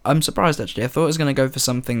got... I'm surprised, actually. I thought I was going to go for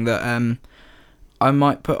something that I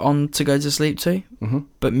might put on to go to sleep to. Mm-hmm.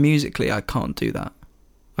 But musically, I can't do that.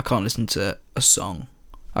 I can't listen to a song.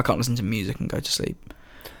 I can't listen to music and go to sleep.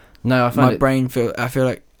 No, I find brain I feel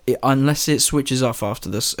like unless it switches off after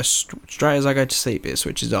this, straight as I go to sleep, it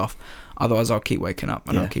switches off. Otherwise, I'll keep waking up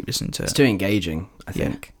and I'll keep listening to it. It's too engaging, I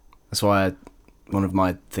think. That's why one of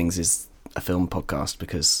my things is a film podcast,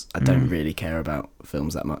 because I don't really care about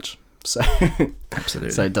films that much. So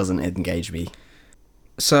absolutely. So it doesn't engage me.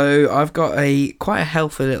 So I've got quite a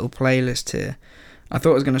healthy little playlist here. I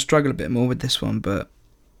thought I was going to struggle a bit more with this one, but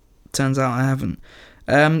turns out I haven't.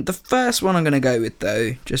 The first one I'm going to go with,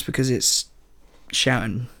 though, just because it's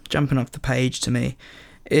jumping off the page to me,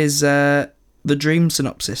 is The Dream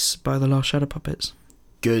Synopsis by the Last Shadow Puppets.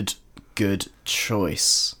 Good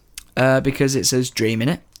choice. Because it says dream in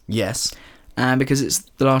it. Yes. And because it's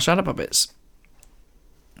the Last Shadow Puppets.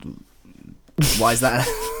 Why is that?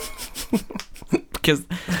 Because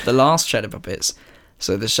the Last Shadow Puppets.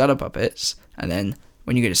 So the Shadow Puppets, and then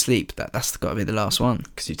when you go to sleep, that's got to be the last one.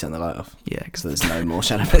 Because you turn the light off. Yeah, because there's no more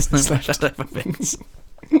Shadow Puppets. Shadow Puppets.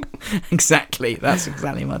 Exactly. That's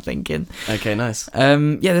exactly my thinking. Okay, nice.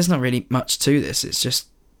 Yeah, there's not really much to this. It's just,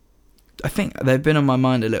 I think they've been on my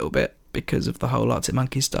mind a little bit because of the whole Arctic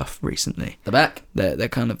Monkey stuff recently. They're back. They're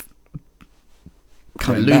kind of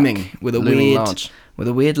coming looming back with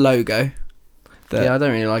a weird logo. Yeah, I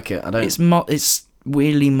don't really like it. It's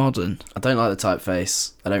weirdly modern. I don't like the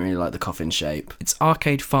typeface. I don't really like the coffin shape. It's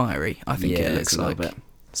Arcade Fiery, I think it looks like. A little bit.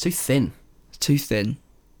 It's too thin. It's too thin.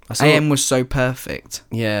 AM was so perfect.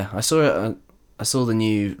 Yeah, I saw it. I saw the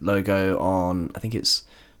new logo on, I think it's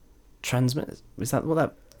Transmit. Is that what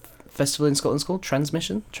that festival in Scotland's called?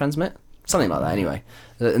 Transmit? Something like that, anyway.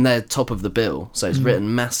 And they're top of the bill, so it's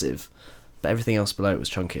written massive. But everything else below it was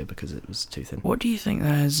chunkier because it was too thin. What do you think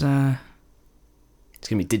there's... It's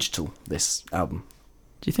going to be digital, this album.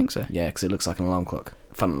 Do you think so? Yeah, because it looks like an alarm clock,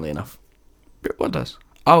 funnily enough. What does?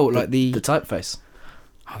 Oh, like the typeface.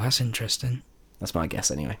 Oh, that's interesting. That's my guess,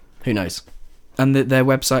 anyway. Who knows? And their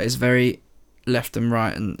website is very left and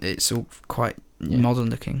right, and it's all quite modern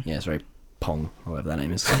looking. Yeah, it's very Pong, or whatever that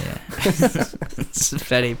name is. Yeah. It's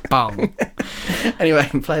very Pong. Anyway,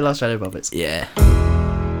 play Last Shadow Puppets. Yeah.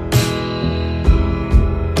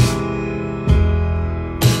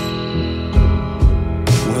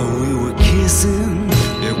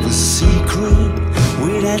 It was secret.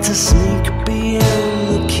 We'd had to sneak beyond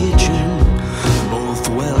the kitchen, both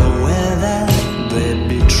well aware that there'd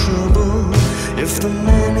be trouble if the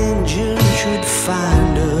manager should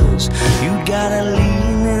find us. You got a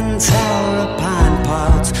leaning tower of pine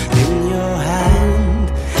pots in your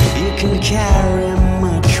hand. You can carry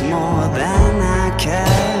much more than I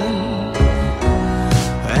can.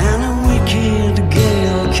 And a wicked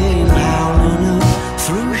gale came howling up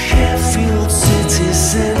through Sheffield city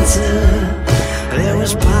centre. There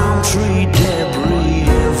was palm tree debris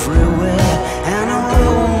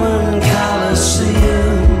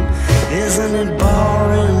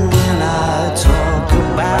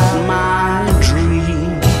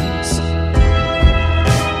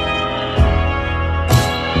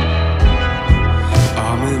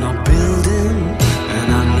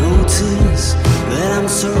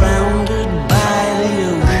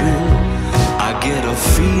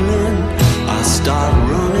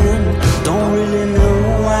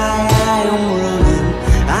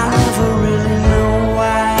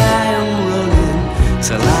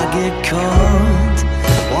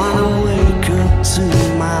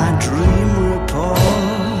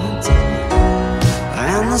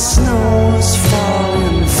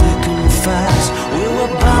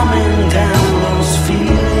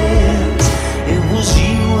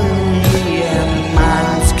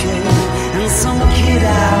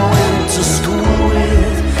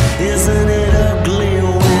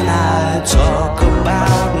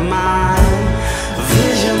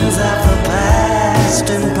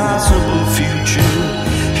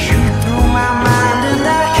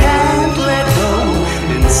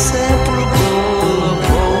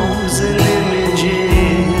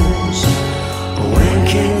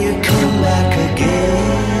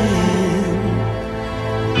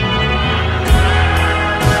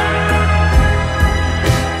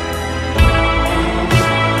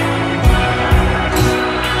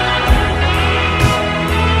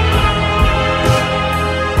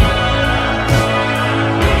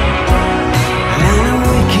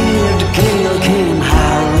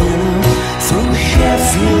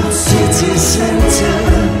Bakersfield city center.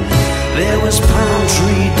 There was palm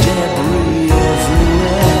tree debris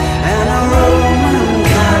everywhere and a Roman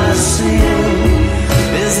Colosseum.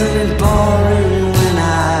 Isn't it boring when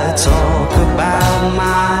I talk about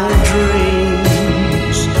my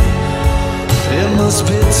dreams? It must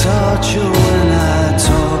be torture when I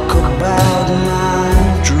talk about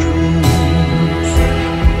my dreams.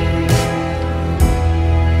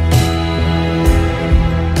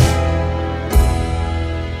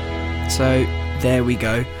 So there we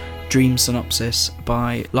go, Dream Synopsis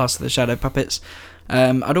by Last of the Shadow Puppets.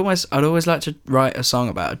 I'd always like to write a song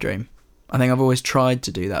about a dream. I think I've always tried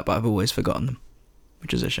to do that, but I've always forgotten them,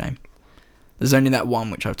 which is a shame. There's only that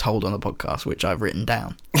one which I've told on the podcast, which I've written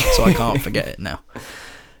down, so I can't forget it now.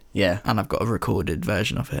 Yeah, and I've got a recorded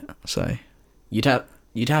version of it. So you'd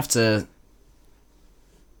have to.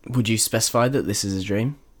 Would you specify that this is a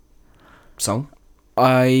dream song?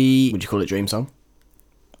 Would you call it dream song?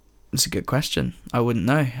 It's a good question. I wouldn't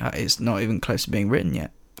know. It's not even close to being written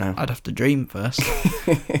yet. No. I'd have to dream first.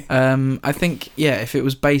 I think, yeah, if it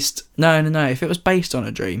was based... No. If it was based on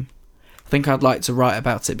a dream, I think I'd like to write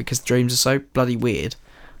about it, because dreams are so bloody weird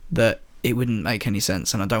that it wouldn't make any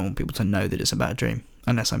sense, and I don't want people to know that it's about a dream,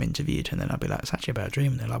 unless I'm interviewed, and then I'd be like, it's actually about a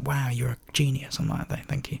dream, and they're like, wow, you're a genius. I'm like,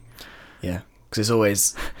 thank you. Yeah, because it's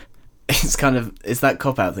always... It's that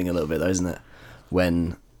cop-out thing a little bit, though, isn't it?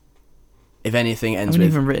 When... If anything ends I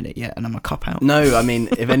haven't even written it yet, and I'm a cop-out. No, I mean,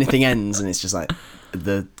 if anything ends and it's just like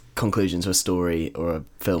the conclusion to a story or a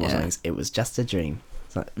film or something, it was just a dream.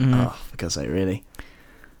 It's like, oh, for God's sake, really?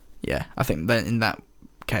 Yeah, I think that in that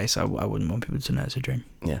case, I wouldn't want people to know it's a dream.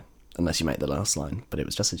 Yeah, unless you make the last line, but it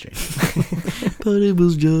was just a dream. But it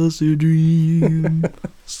was just a dream.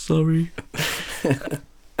 Sorry.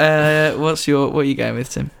 What are you going with,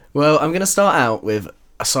 Tim? Well, I'm going to start out with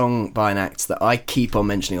a song by an act that I keep on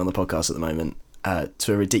mentioning on the podcast at the moment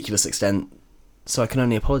to a ridiculous extent, so I can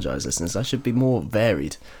only apologise, listeners. I should be more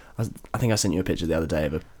varied. I think I sent you a picture the other day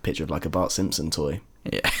of a picture of like a Bart Simpson toy.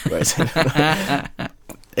 Yeah. Where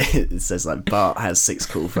it says like, Bart has 6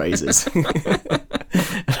 cool phrases.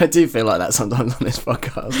 And I do feel like that sometimes on this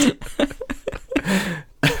podcast.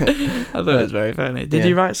 I thought it was very funny. Did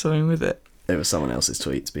you write something with it? It was someone else's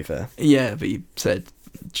tweet, to be fair. Yeah, but you said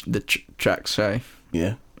the tracks show.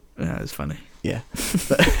 Yeah. Yeah, it was funny. Yeah.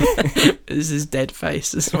 This is dead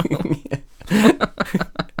face as well.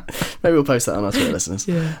 Maybe we'll post that on our Twitter, listeners.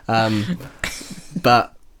 Yeah.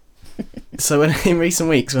 But so in recent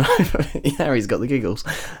weeks, when Harry's got the giggles.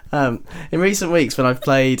 In recent weeks, when I've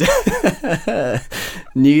played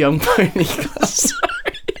New Young Pony Club. Sorry.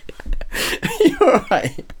 Are you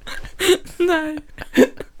alright? No.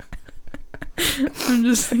 I'm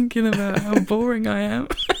just thinking about how boring I am.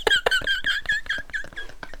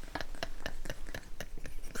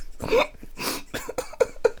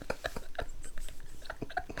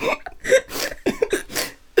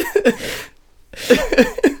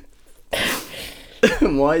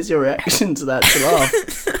 Why is your reaction to that to laugh?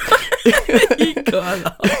 You gotta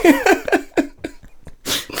laugh.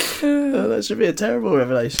 Oh, that should be a terrible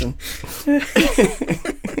revelation.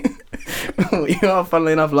 You are,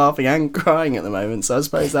 funnily enough, laughing and crying at the moment, so I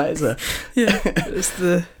suppose that is an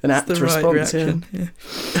apt response. Reaction. Yeah.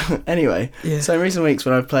 Anyway, so in recent weeks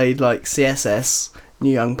when I've played like CSS,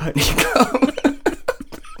 New Young Pony Club.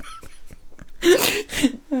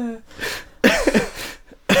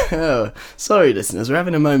 Oh, sorry, listeners, we're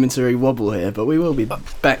having a momentary wobble here, but we will be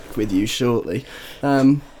back with you shortly.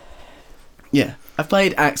 Yeah, I've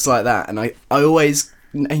played acts like that, and I always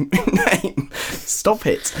name. Stop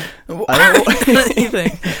it! I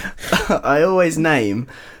always name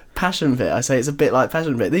Passion Pit. I say it's a bit like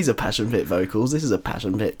Passion Pit. These are Passion Pit vocals. This is a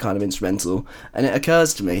Passion Pit kind of instrumental, and it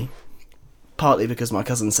occurs to me, partly because my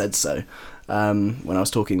cousin said so, when I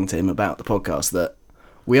was talking to him about the podcast, that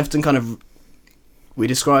we often kind of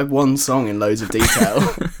describe one song in loads of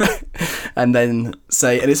detail and then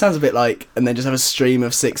say, and it sounds a bit like, and then just have a stream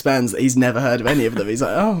of 6 bands that he's never heard of any of them. He's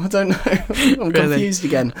like, oh, I don't know. I'm confused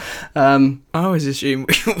again. I always assume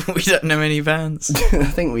we don't know any bands. I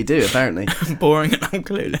think we do, apparently. Boring and I'm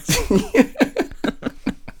clueless.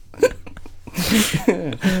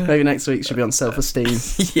 Maybe next week should be on self-esteem.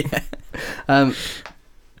 Yeah.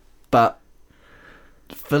 But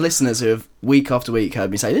for listeners who have week after week heard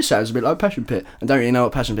me say this sounds a bit like Passion Pit and don't really know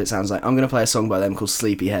what Passion Pit sounds like, I'm going to play a song by them called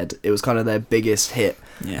Sleepyhead. It was kind of their biggest hit,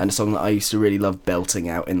 and a song that I used to really love belting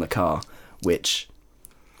out in the car, which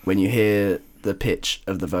when you hear the pitch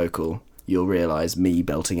of the vocal, you'll realise me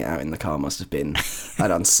belting it out in the car must have been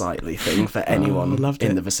an unsightly thing for anyone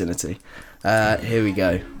in the vicinity. Here we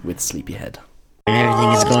go with Sleepyhead. And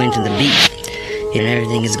everything is going to the beat. And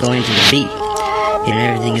everything is going to the beat. and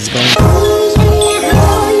everything is going.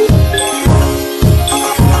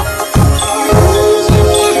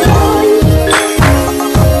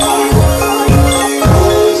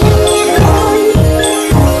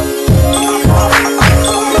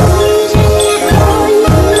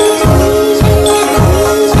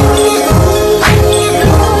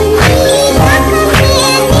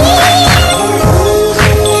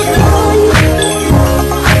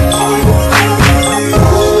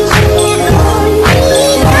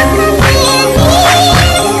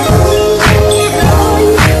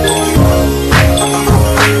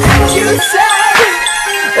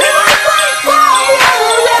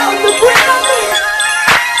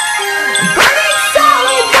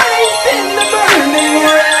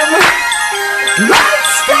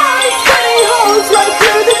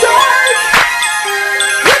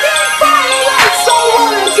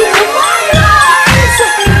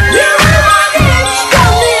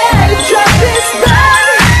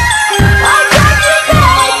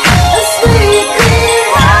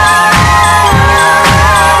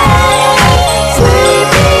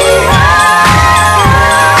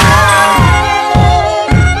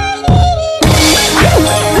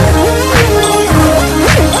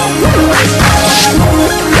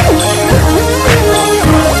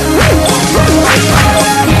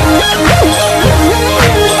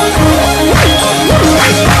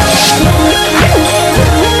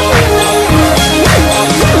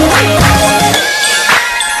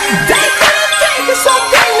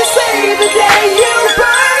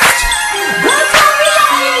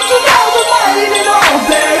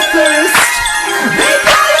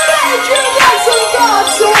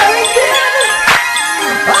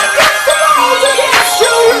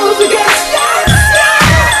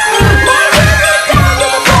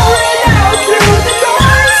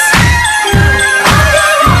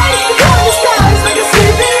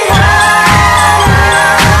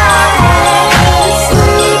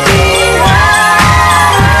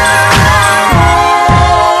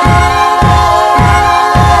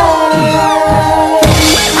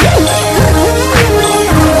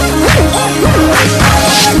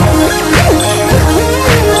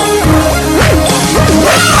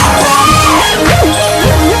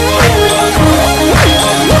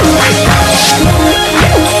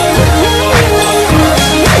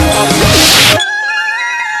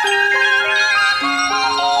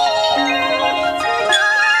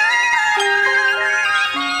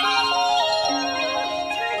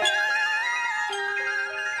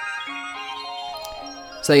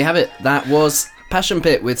 So there you have it. That was Passion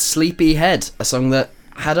Pit with Sleepy Head, a song that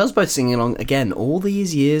had us both singing along again all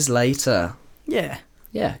these years later. Yeah.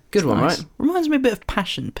 Yeah, good one, Nice. right? Reminds me a bit of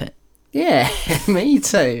Passion Pit. Yeah, me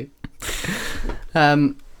too.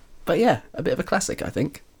 But yeah, a bit of a classic, I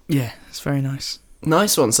think. Yeah, it's very nice.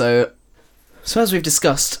 Nice one. So as we've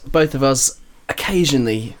discussed, both of us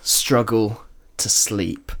occasionally struggle to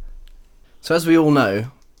sleep. So as we all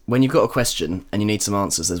know, when you've got a question and you need some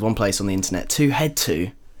answers, there's one place on the internet to head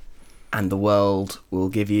to, and the world will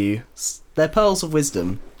give you their pearls of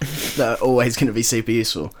wisdom that are always going to be super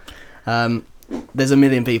useful. There's a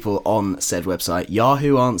million people on said website.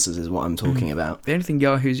 Yahoo Answers is what I'm talking about. The only thing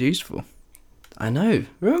Yahoo's used for. I know.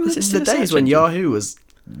 Remember Is it still the a days search when engine? Yahoo was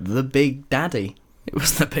the big daddy? It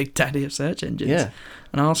was the big daddy of search engines. Yeah.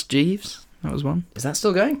 And Ask Jeeves, that was one. Is that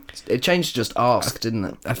still going? It changed to just Ask, didn't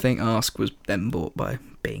it? I think Ask was then bought by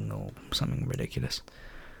Bing or something ridiculous.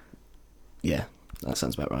 Yeah, that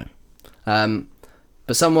sounds about right.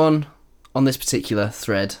 But someone on this particular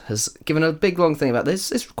thread has given a big long thing about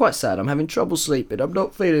this. It's quite sad. I'm having trouble sleeping. I'm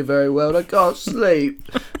not feeling very well. I can't sleep.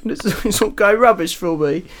 It's all going rubbish for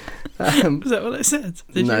me. Is that what it said?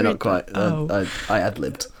 Did No, you not read quite. that? Oh. I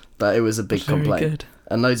ad-libbed. But it was a big Very complaint. good.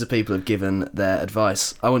 And loads of people have given their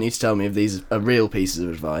advice. I want you to tell me if these are real pieces of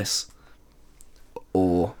advice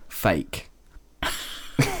or fake.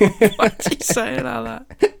 Why did you say it like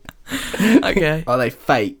that? Okay. Are they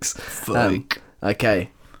fakes? Fake. Okay,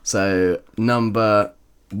 so number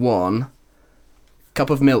 1, cup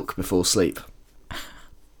of milk before sleep.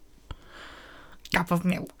 Cup of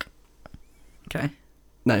milk. Okay.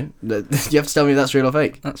 No, you have to tell me if that's real or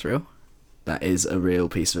fake. That's real. That is a real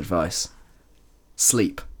piece of advice.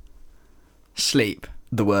 Sleep. Sleep.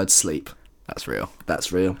 The word sleep. That's real.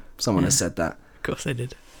 That's real. Someone has said that. Of course they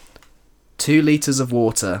did. 2 litres of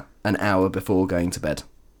water an hour before going to bed.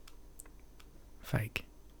 Fake.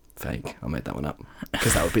 Fake. I made that one up.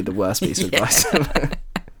 Because that would be the worst piece of advice ever.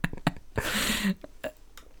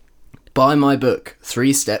 Buy my book,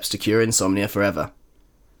 3 Steps to Cure Insomnia Forever.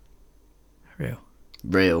 Real.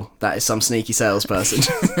 Real. That is some sneaky salesperson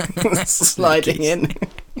sliding in,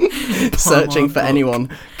 searching for book. anyone.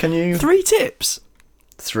 Can you? 3 tips.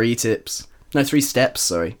 3 tips. No, 3 steps,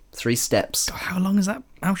 sorry. 3 steps. God, how long is that?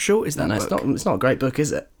 How short is that No, book? it's not a great book,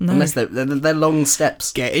 is it? No. Unless they're long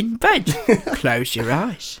steps. Get in bed. Close your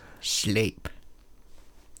eyes. Sleep.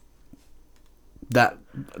 That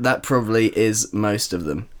probably is most of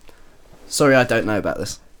them. Sorry, I don't know about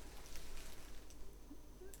this.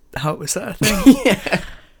 How was that a thing? Yeah.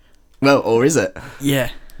 Well, or is it?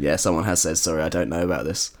 Yeah. Yeah, someone has said, sorry, I don't know about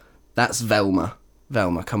this. That's Velma.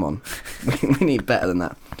 Velma, come on. We need better than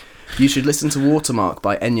that. You should listen to Watermark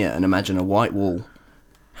by Enya and imagine a white wall.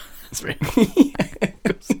 That's real. Yeah, of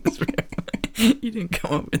course it's real. You didn't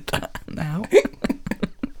come up with that now.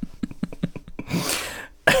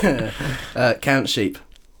 Count sheep.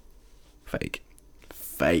 Fake.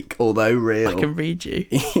 Fake, although real. I can read you.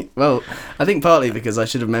 Well, I think partly because I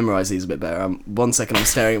should have memorised these a bit better. 1 second I'm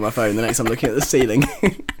staring at my phone, the next I'm looking at the ceiling.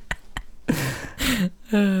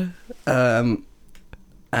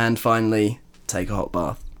 And finally, take a hot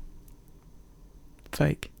bath.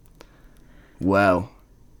 Fake. Well,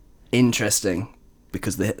 interesting,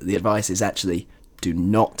 because the advice is actually do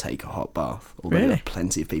not take a hot bath. Although Really?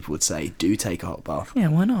 plenty of people would say do take a hot bath. Yeah,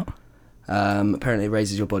 why not? Apparently it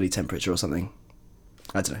raises your body temperature or something.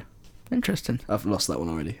 I don't know. Interesting. I've lost that one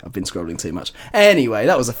already. I've been scrolling too much. Anyway,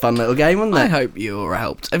 that was a fun little game, wasn't it? I hope you're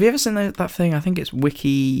helped. Have you ever seen that thing? I think it's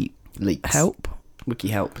Wiki Leaks. Help. Wiki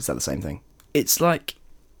Help, is that the same thing? It's like,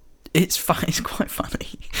 it's fun. It's quite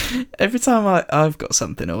funny. Every time I've got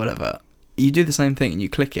something or whatever, you do the same thing and you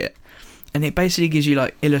click it, and it basically gives you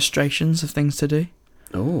like illustrations of things to do.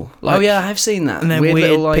 Oh. Like, Yeah, I have seen that. And then weird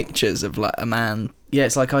little, like, pictures of like a man. yeah,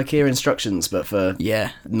 it's like IKEA instructions, but for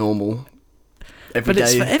Yeah. normal But everyday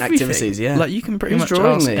it's for everything. activities, yeah. Like you can pretty Who's much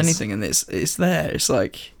drawing ask these? anything and it's there. It's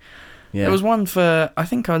like, yeah. there was one for, I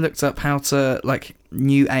think I looked up how to, like,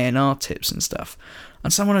 new A&R tips and stuff,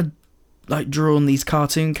 and someone had like drawn these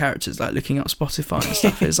cartoon characters like looking up Spotify and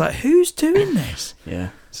stuff. It's like, who's doing this? Yeah.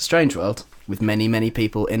 It's a strange world with many, many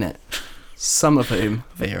people in it. Some of whom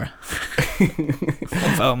Vera. Or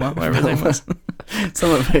Velma, wherever they was.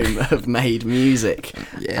 some of whom have made music.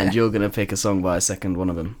 Yeah. And you're going to pick a song by a second one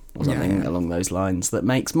of them or something Yeah. along those lines that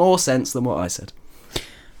makes more sense than what I said.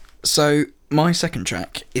 So my second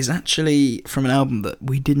track is actually from an album that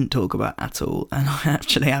we didn't talk about at all, and I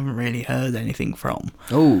actually haven't really heard anything from.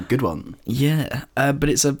 Oh, good one. Yeah, but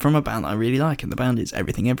it's from a band that I really like, and the band is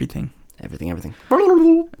Everything Everything. Everything.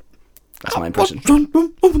 That's my impression.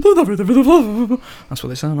 That's what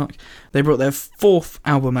they sound like. They brought their 4th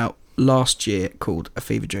album out last year called A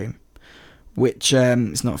Fever Dream, which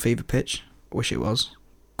is not a fever pitch. Wish it was.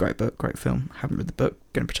 Great book, great film. Haven't read the book.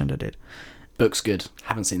 Gonna pretend I did. Book's good.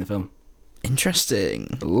 Haven't seen the film.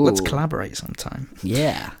 Interesting. Ooh. Let's collaborate sometime.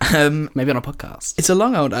 Yeah. Maybe on a podcast. It's a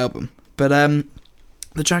long old album, but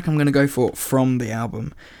the track I'm going to go for from the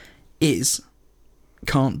album is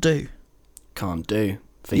Can't Do. Can't Do.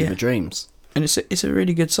 Fever Yeah. Dreams. And it's a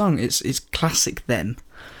really good song. It's classic Them.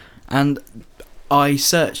 And I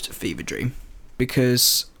searched Fever Dream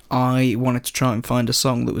because I wanted to try and find a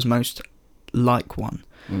song that was most like one,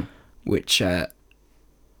 which are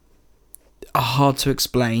hard to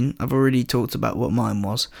explain. I've already talked about what mine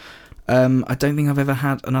was. I don't think I've ever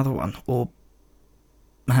had another one or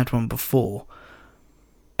had one before.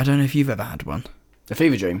 I don't know if you've ever had one. A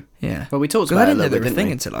Fever Dream. Yeah. Well, we talked 'Cause about I it a didn't know little they bit, were a didn't thing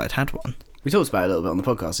we? until I'd had one. We talked about it a little bit on the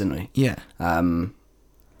podcast, didn't we? Yeah.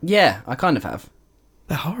 Yeah, I kind of have.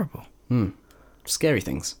 They're horrible. Scary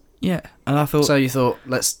things. Yeah. And I thought... So you thought,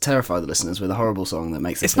 let's terrify the listeners with a horrible song that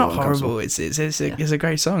makes them It's feel not uncomfortable. horrible. It's a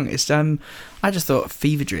great song. It's I just thought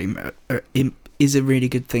Fever Dream is a really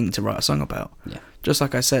good thing to write a song about. Yeah. Just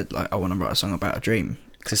like I said, like I want to write a song about a dream.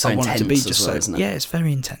 'Cause it's so I want it to be intense just as well, so. isn't it? Yeah, it's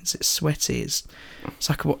very intense. It's sweaty. It's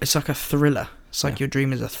like a thriller. It's like your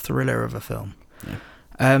dream is a thriller of a film.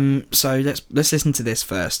 Yeah. So let's listen to this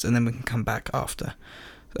first, and then we can come back after.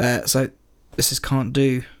 So this is Can't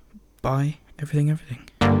Do by Everything.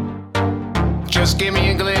 Just give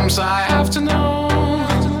me a glimpse, I have to know.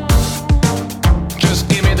 Just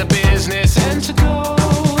give me the business and to go.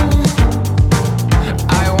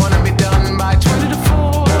 I wanna be done by 20 to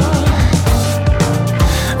 4.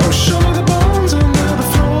 Oh, show me the bones under the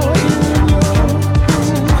floor in your room.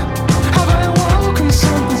 Have I woken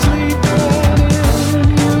something sleeping in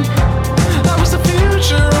you? That was the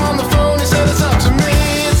future on the phone. He said it's up to me,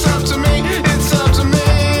 it's up to me, it's up to me,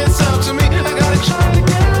 it's up to me. I gotta try it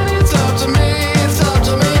again, it's up to me, it's up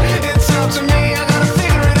to me, it's up to me. I gotta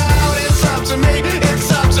figure it out, it's up to me,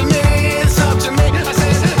 it's up to me, it's up to me. I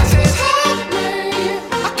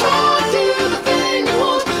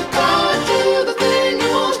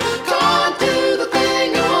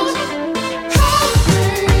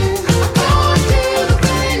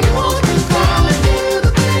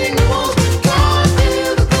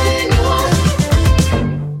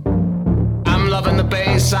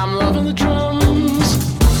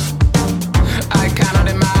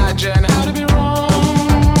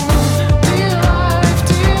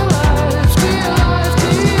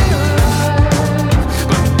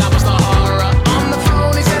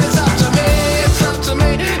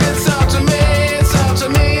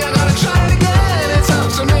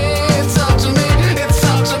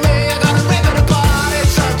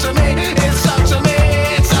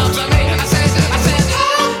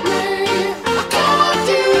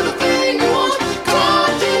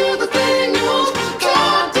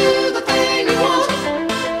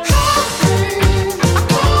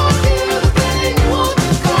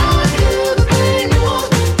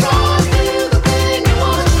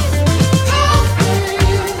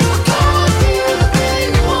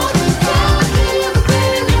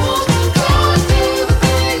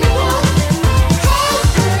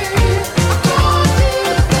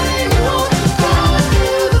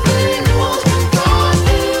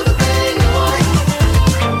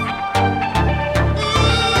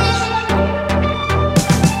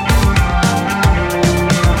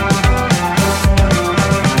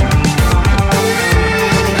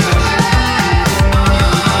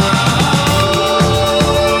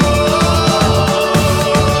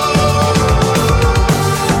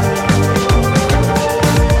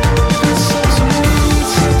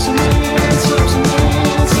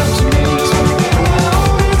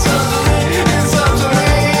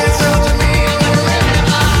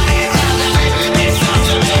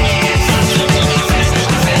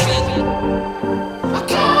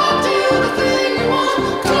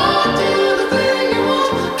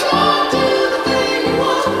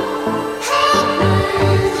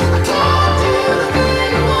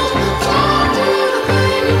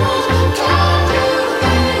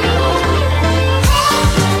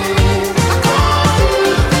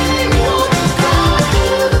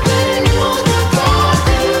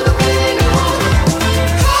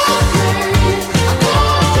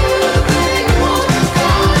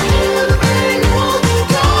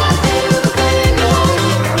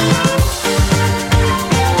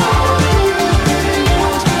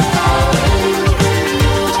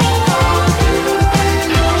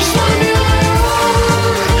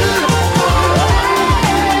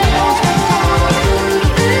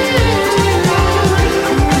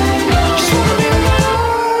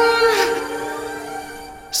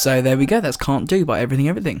So there we go. That's Can't Do by Everything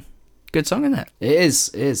Everything. Good song, isn't it? It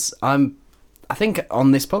is. I think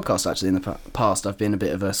on this podcast, actually, in the past, I've been a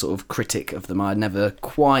bit of a sort of critic of them. I never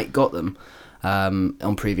quite got them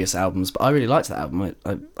on previous albums, but I really liked that album.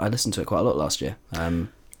 I listened to it quite a lot last year.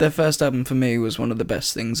 Their first album for me was one of the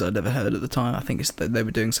best things I'd ever heard at the time. I think it's that they were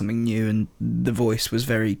doing something new, and the voice was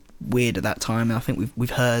very weird at that time. And I think we've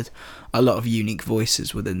heard a lot of unique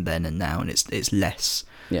voices within then and now, and it's less,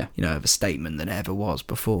 of a statement than it ever was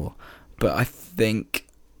before. But I think,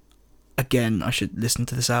 again, I should listen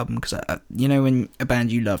to this album because when a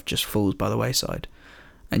band you love just falls by the wayside,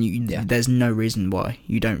 and there's no reason why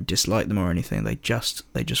you don't dislike them or anything. They just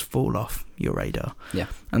fall off your radar. Yeah,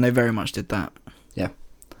 and they very much did that. Yeah.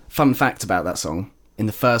 Fun fact about that song, in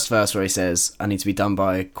the first verse where he says, I need to be done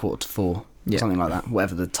by 4:15, something like that,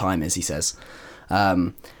 whatever the time is, he says,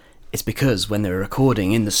 it's because when they were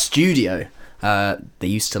recording in the studio, they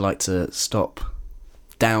used to like to stop,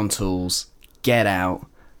 down tools, get out,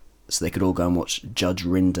 so they could all go and watch Judge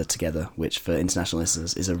Rinder together, which for international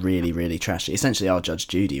listeners is a really, really trashy, essentially our Judge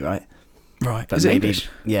Judy, right? Right. But is it English?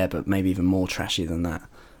 Yeah, but maybe even more trashy than that.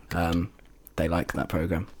 They like that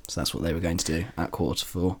programme, so that's what they were going to do at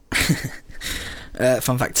 4:15.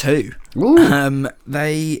 Fun fact 2.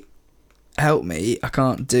 They help me, I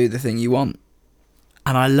Can't Do the Thing You Want.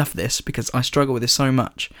 And I love this because I struggle with this so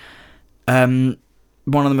much. One of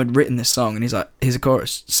them had written this song, and he's like, here's a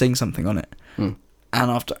chorus, sing something on it. And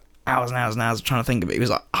after hours and hours and hours of trying to think of it, he was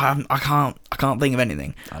like, I can't think of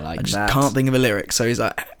anything. I just can't think of a lyric. So he's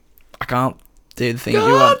like, I can't do the thing you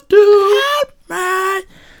want.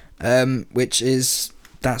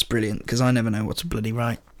 That's brilliant, because I never know what to bloody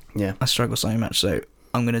write. Yeah. I struggle so much, so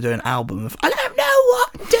I'm going to do an album of I don't know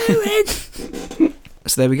what I'm doing.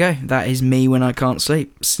 So there we go. That is me when I can't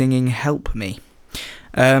sleep, singing Help Me.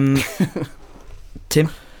 Tim,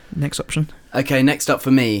 next option. Okay, next up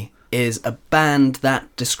for me is a band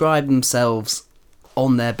that describe themselves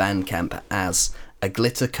on their Bandcamp as a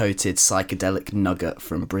glitter-coated psychedelic nugget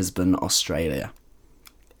from Brisbane, Australia.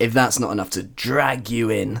 If that's not enough to drag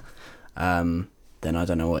you in, then I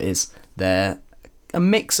don't know what is. They're a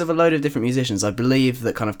mix of a load of different musicians, I believe,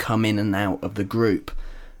 that kind of come in and out of the group.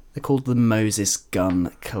 They're called the Moses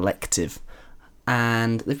Gun Collective.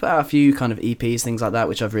 And they've put out a few kind of EPs, things like that,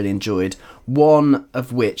 which I've really enjoyed. One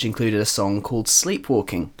of which included a song called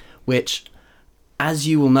Sleepwalking, which, as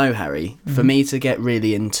you will know, Harry, for me to get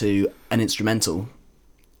really into an instrumental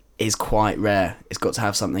is quite rare. It's got to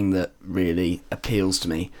have something that really appeals to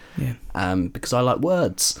me, because I like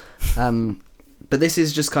words. But this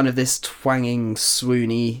is just kind of this twanging,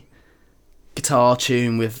 swoony guitar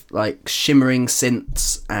tune with like shimmering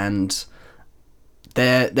synths, and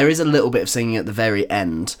there is a little bit of singing at the very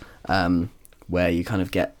end, where you kind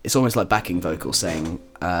of get, it's almost like backing vocals saying,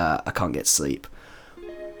 I can't get sleep.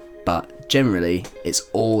 But generally, it's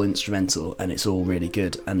all instrumental and it's all really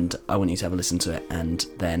good, and I want you to have a listen to it and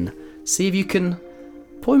then see if you can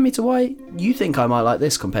point me to why you think I might like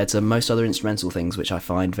this compared to most other instrumental things, which I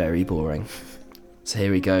find very boring. So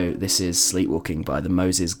here we go. This is Sleepwalking by the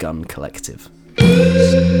Moses Gun Collective.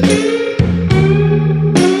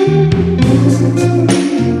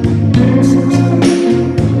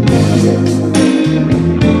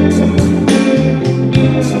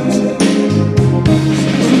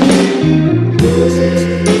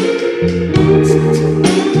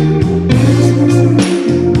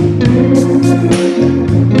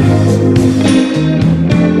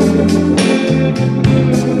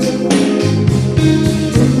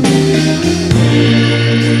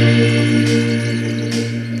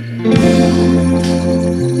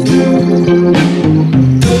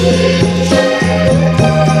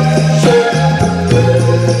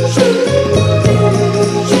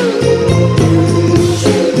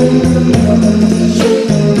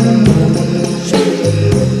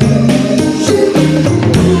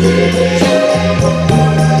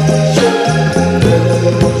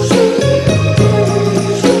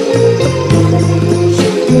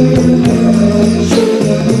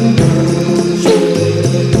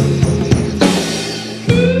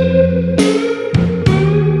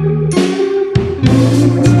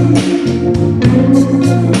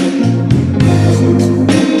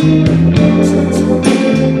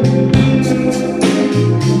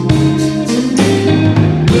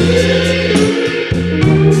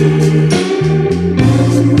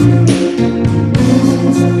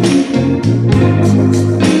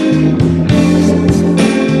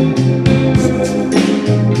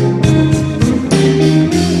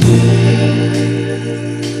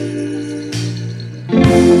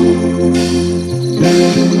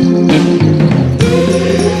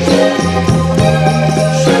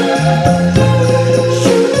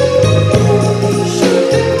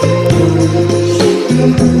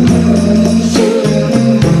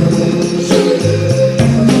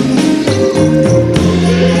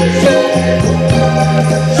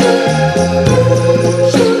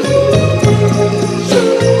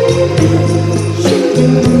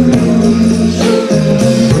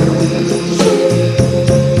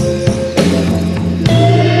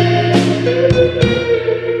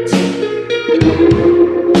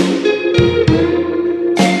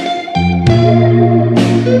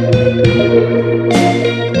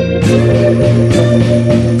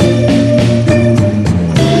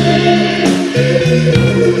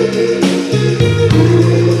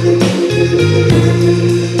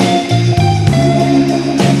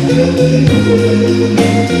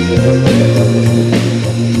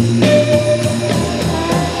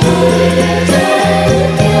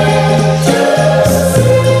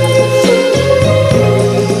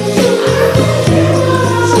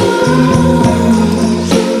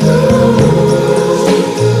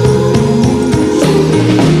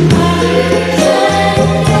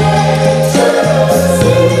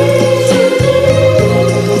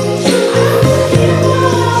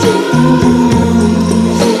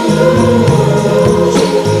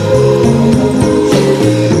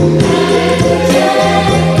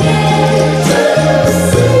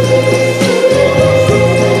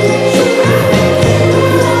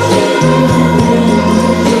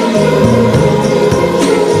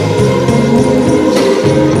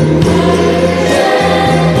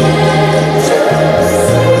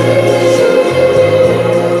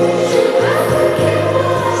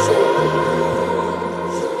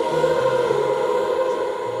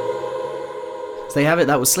 There you have it.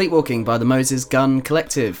 That was Sleepwalking by the Moses Gun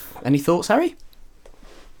Collective. Any thoughts, Harry?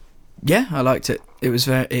 Yeah, I liked it. It was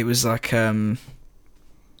like that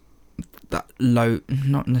low,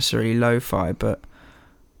 not necessarily lo-fi, but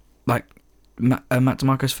like Matt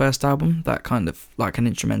DeMarco's first album. That kind of like an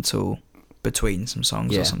instrumental between some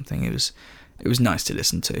songs or something. It was nice to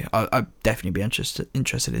listen to. I'd definitely be interested in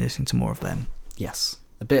listening to more of them. Yes,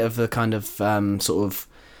 a bit of the kind of sort of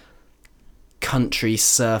country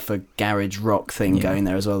surfer garage rock thing going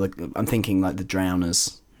there as well. I'm thinking like the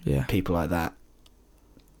Drowners, people like that.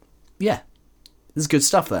 Yeah, there's good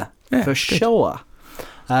stuff there for sure.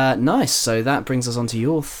 Nice. So that brings us on to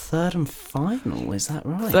your third and final. Is that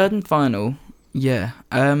right? Third and final. Yeah.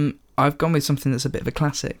 I've gone with something that's a bit of a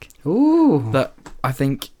classic. Ooh. That I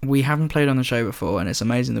think we haven't played on the show before, and it's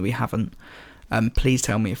amazing that we haven't. Please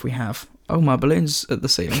tell me if we have. Oh, my balloon's at the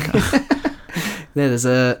ceiling.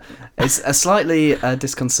 It's a slightly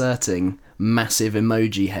disconcerting massive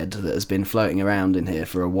emoji head that has been floating around in here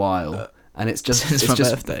for a while, and it's just since my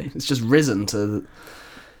birthday. It's just risen to.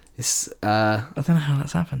 I don't know how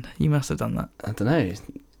that's happened. You must have done that. I don't know.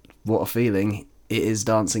 What a feeling! It is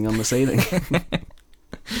dancing on the ceiling.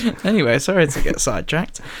 Anyway, sorry to get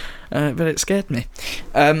sidetracked, but it scared me.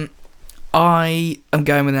 I am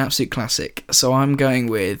going with an absolute classic, so I'm going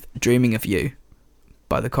with "Dreaming of You"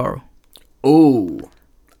 by The Coral. Ooh.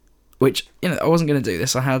 Which, I wasn't going to do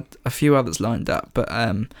this. I had a few others lined up, but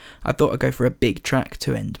I thought I'd go for a big track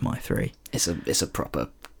to end my three. It's a proper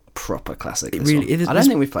classic. It really is. I don't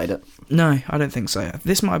think we've played it. No, I don't think so.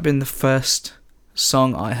 This might have been the first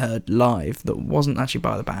song I heard live that wasn't actually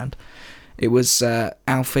by the band. It was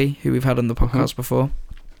Alfie, who we've had on the podcast before.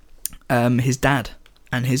 His dad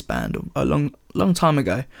and his band a long time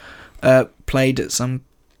ago played at some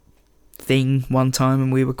thing one time,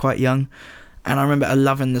 and we were quite young, and I remember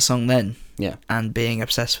loving the song then, and being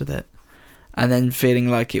obsessed with it, and then feeling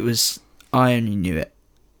like I only knew it,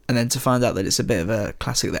 and then to find out that it's a bit of a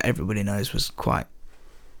classic that everybody knows was quite.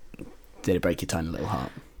 Did it break your tiny little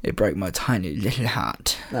heart? It broke my tiny little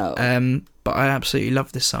heart. Oh. But I absolutely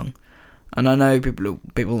love this song, and I know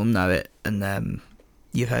people will know it, and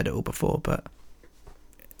you've heard it all before, but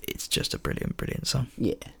it's just a brilliant song.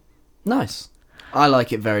 Yeah, nice. I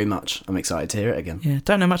like it very much. I'm excited to hear it again. Yeah,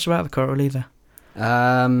 don't know much about The Coral either.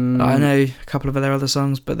 I know a couple of their other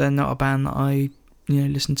songs, but they're not a band that I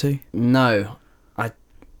listen to. No, I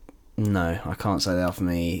can't say they are for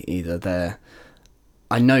me either.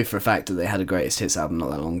 I know for a fact that they had a greatest hits album not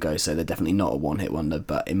that long ago, so they're definitely not a one-hit wonder,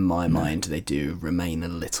 but in my mind they do remain a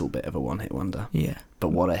little bit of a one-hit wonder. Yeah. But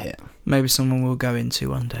what a hit. Maybe someone will go into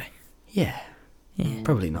one day. Yeah.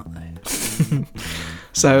 Probably not though.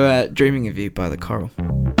 So, Dreaming of You by The Coral.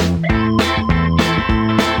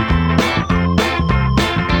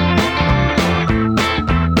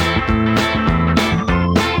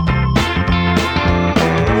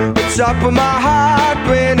 It's up in my heart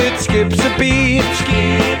when it skips a beat.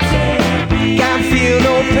 Can't feel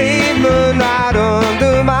no pavement right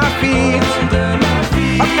under my feet.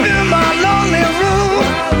 Up in my lonely room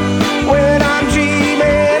when I'm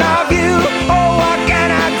dreaming of you. Oh, what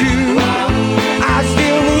can I do? I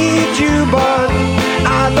still need you, but I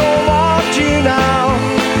don't want you now.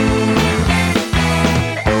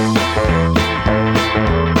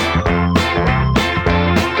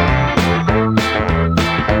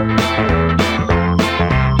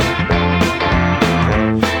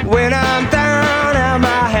 When I'm down and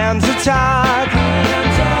my hands are tied, I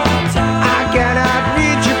cannot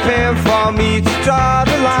reach your pen for me to draw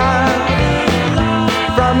the line.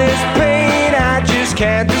 From this pain I just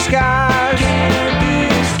can't disguise.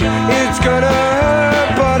 It's gonna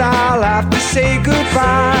hurt, but I'll have to say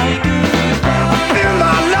goodbye. Up in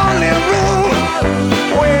my lonely room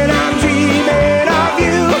when I'm dreaming of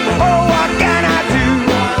you. Oh, what can I do?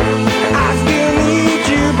 I still need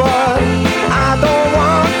you, but I don't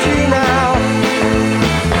want you now.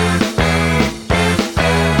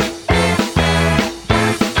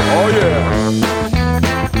 Oh yeah.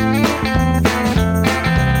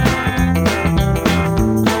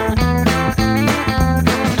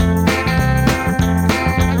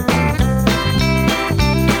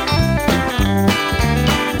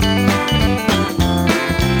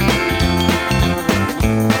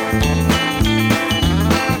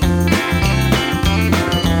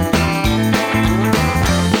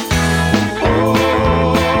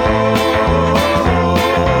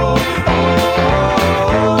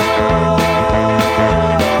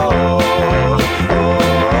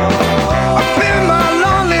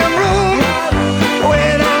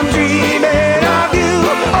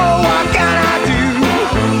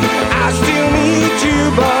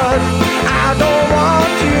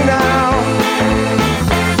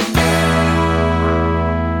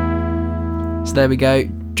 there we go.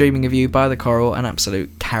 Dreaming of You by The Coral, an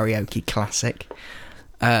absolute karaoke classic.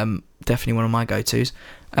 Definitely one of my go-tos.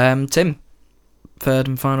 Tim, third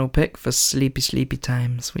and final pick for Sleepy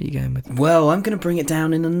Times. What are you going with? Well, I'm going to bring it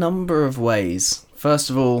down in a number of ways. First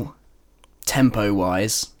of all,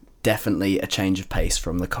 tempo-wise, definitely a change of pace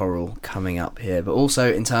from The Coral coming up here. But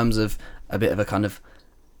also in terms of a bit of a kind of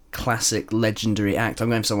classic, legendary act, I'm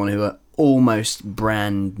going for someone who are almost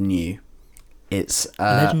brand new. It's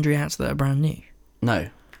legendary acts that are brand new? No.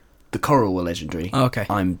 The Coral were legendary. Oh, okay.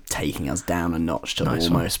 I'm taking us down a notch to Nice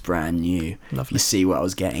almost brand new. Lovely. You see what I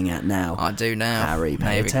was getting at now? I do now. Harry,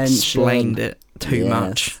 pay They've attention. explained it too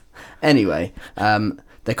much. Anyway,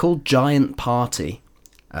 they're called Giant Party.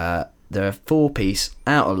 They're a 4-piece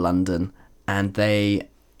out of London, and they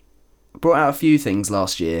brought out a few things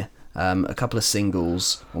last year. A couple of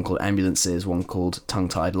singles, one called Ambulances, one called Tongue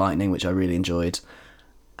Tied Lightning, which I really enjoyed,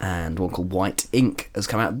 and one called White Ink has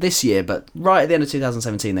come out this year, but right at the end of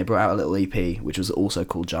 2017 they brought out a little EP which was also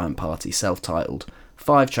called Giant Party, self-titled.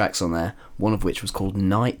 5 tracks on there, one of which was called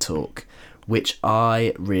Night Talk, which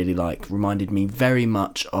I really like. Reminded me very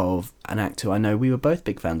much of an act who I know we were both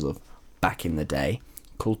big fans of back in the day,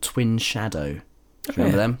 called Twin Shadow. Do you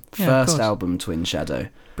remember them? Yeah, First album, Twin Shadow.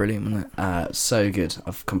 Brilliant, wasn't it? So good.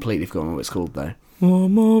 I've completely forgotten what it's called though.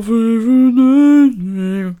 My favourite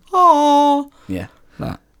name. Yeah.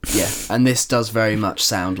 That. Yeah, and this does very much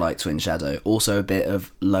sound like Twin Shadow. Also a bit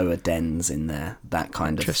of Lower Dens in there, that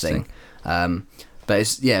kind of thing. But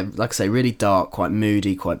it's, yeah, like I say, really dark, quite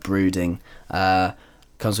moody, quite brooding.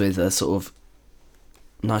 Comes with a sort of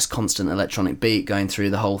nice constant electronic beat going through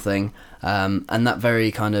the whole thing. And that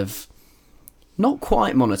very kind of, not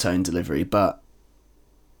quite monotone delivery, but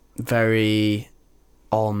very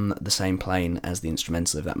on the same plane as the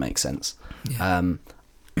instrumental, if that makes sense. Yeah.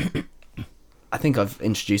 I think I've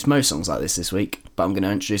introduced most songs like this week, but I'm going to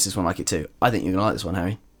introduce this one like it too. I think you're going to like this one,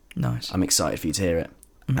 Harry. Nice. I'm excited for you to hear it.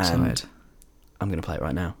 I'm excited. And I'm going to play it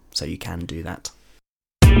right now, so you can do that.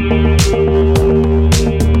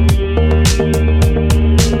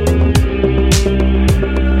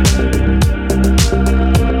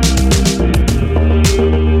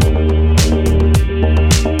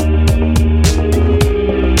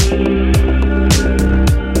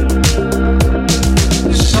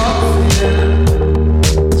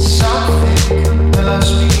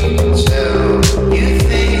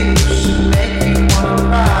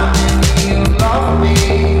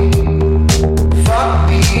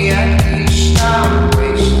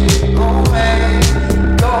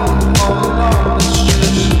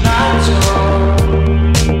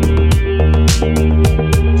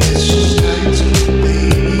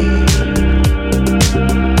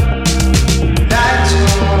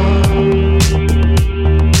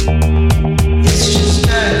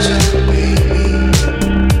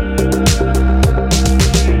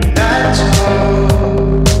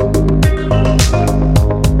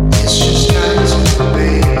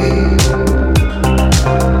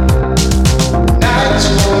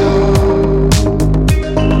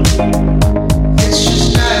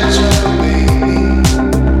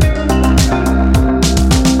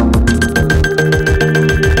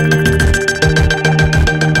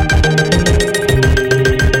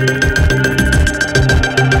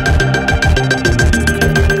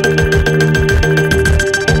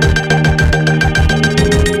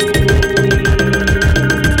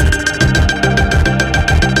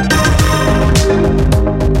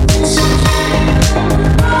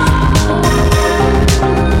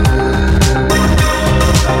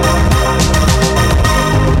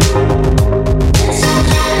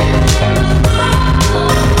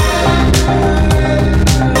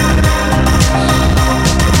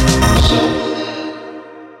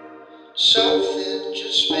 Something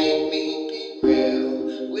just made me be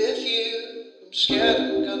real with you. I'm scared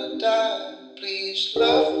I'm gonna die. Please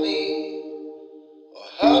love me or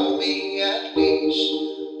hug me at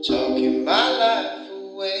least. Talking my life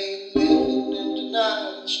away, living in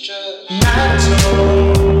denial. It's just night.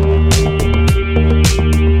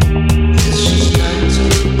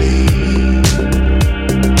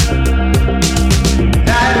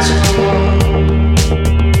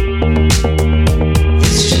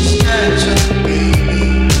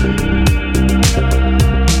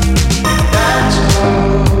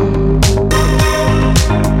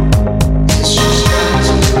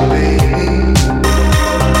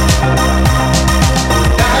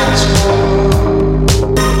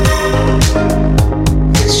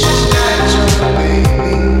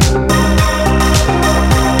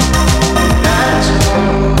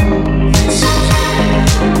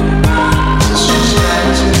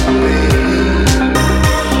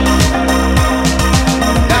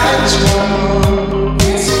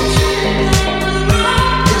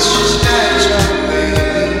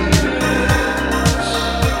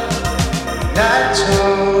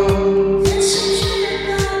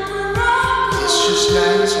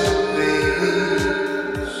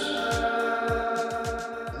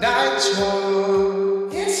 Nitro.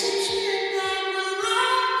 It's just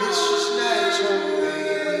Nitro.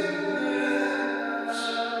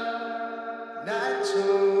 Nitro.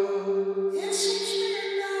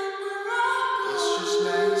 It's just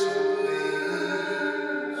Nitro.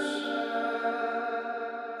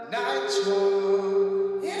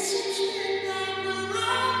 Nitro. It's just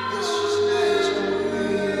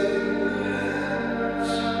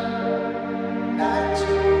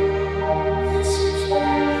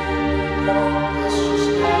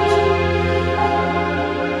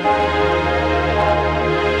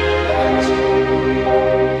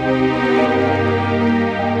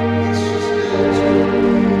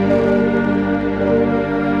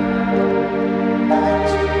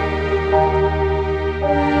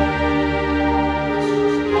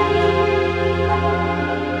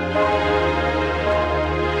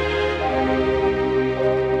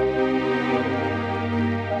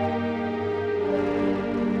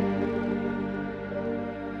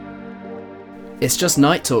It's just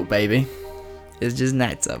night talk, baby. It's just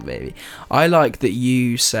night talk, baby. I like that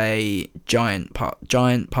you say giant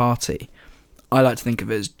party. I like to think of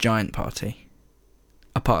it as giant party.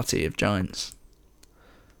 A party of giants.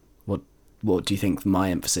 What do you think my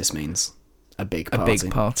emphasis means? A big party. A big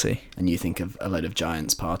party. And you think of a load of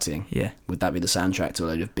giants partying. Yeah. Would that be the soundtrack to a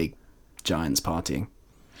load of big giants partying?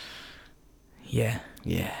 Yeah.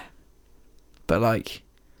 Yeah. But like,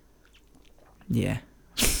 yeah.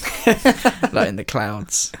 Like in the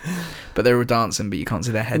clouds. But they're all dancing, but you can't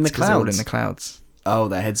see their heads because they're all in the clouds. Oh,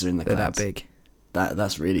 their heads are in the clouds. They're that big.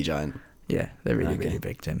 That's really giant. Yeah, they're really, Okay. really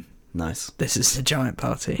big, Tim. Nice. This is a giant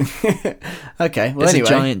party. Okay, well It's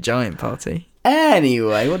anyway. a giant party.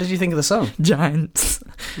 Anyway, what did you think of the song? Giants.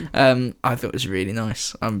 I thought it was really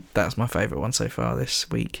nice. That's my favourite one so far this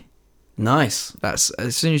week. Nice. That's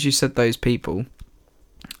as soon as you said those people,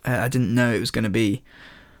 I didn't know it was going to be.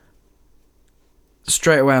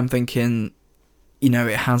 Straight away, I'm thinking, it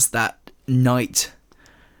has that night.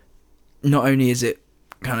 Not only is it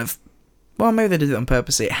kind of, well, maybe they did it on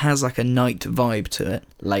purpose. It has like a night vibe to it.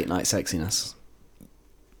 Late night sexiness.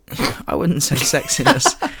 I wouldn't say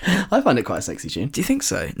sexiness. I find it quite a sexy tune. Do you think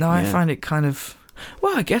so? No, I Yeah. find it kind of.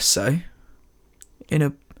 Well, I guess so.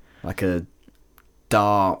 Like a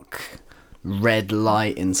dark red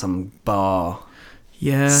light in some bar.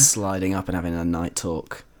 Yeah. Sliding up and having a night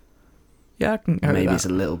talk. Yeah, I can go with Maybe that. it's a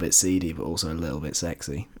little bit seedy, but also a little bit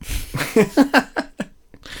sexy.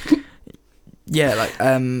 Yeah,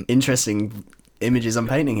 like Interesting images I'm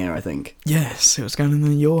painting here, I think. yes, it was going on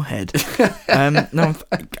in your head. No,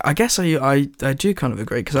 I guess I do kind of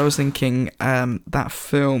agree because I was thinking that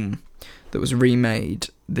film that was remade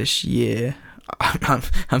this year.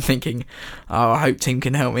 I'm thinking, I hope Tim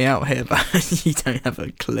can help me out here, but you don't have a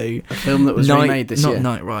clue. A film that was remade this year. Not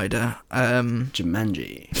Knight Rider.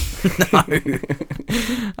 Jumanji.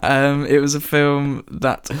 No. It was a film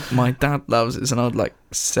that my dad loves. It's an old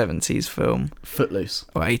 70s film. Footloose.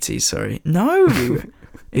 Or 80s, sorry. No!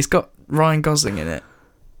 It's got Ryan Gosling in it.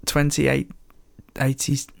 28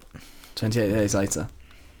 80s. 28 Days Later.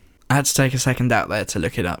 I had to take a second out there to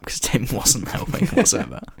look it up because Tim wasn't helping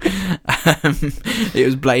whatsoever. It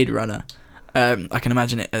was Blade Runner. I can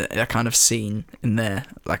imagine it a kind of scene in there,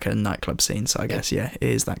 like a nightclub scene. So I guess, yeah, it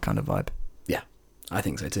is that kind of vibe. Yeah, I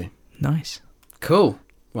think so too. Nice. Cool.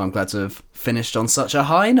 Well, I'm glad to have finished on such a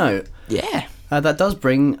high note. Yeah. That does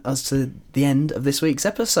bring us to the end of this week's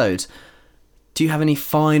episode. Do you have any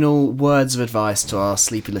final words of advice to our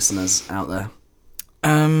sleepy listeners out there?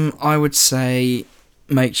 I would say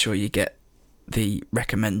make sure you get the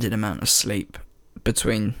recommended amount of sleep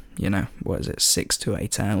between, 6 to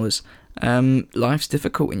 8 hours. Life's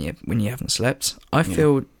difficult when you haven't slept. I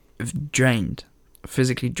feel drained,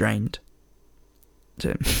 physically drained.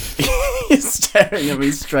 Tim. You're staring at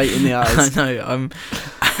me straight in the eyes. I know,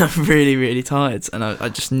 I'm really, really tired, and I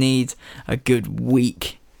just need a good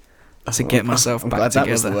week to get myself I'm back glad together.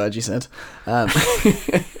 that was the word you said.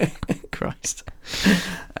 Christ.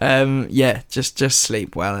 Yeah, just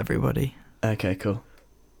sleep well, everybody. Okay, cool.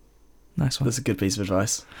 Nice one. That's a good piece of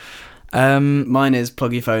advice. Um, Mine is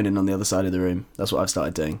plug your phone in on the other side of the room. That's what I've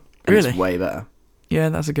started doing. And Really? It's way better. yeah,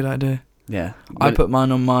 that's a good idea. Yeah. I But- put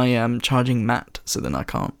mine on my charging mat, so then I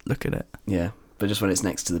can't look at it. Yeah, but just when it's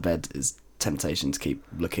next to the bed is temptation to keep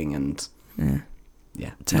looking and... Yeah.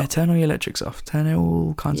 Yeah. Turn all your electrics off. Turn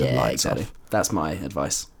all kinds of lights exactly. off. That's my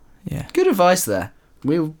advice. Yeah, Good advice there.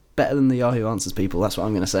 We're better than the Yahoo Answers people, that's what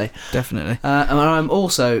I'm going to say. definitely. And I'm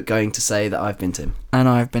also going to say that I've been Tim. And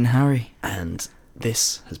I've been Harry. And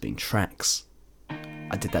this has been Tracks.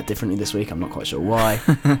 I did that differently this week, I'm not quite sure why.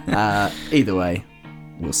 Either way,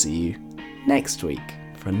 we'll see you next week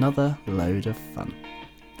for another load of fun.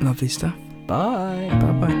 Lovely stuff. Bye.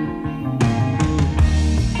 Bye-bye.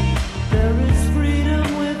 There is freedom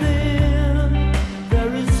within,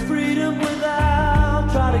 there is freedom without.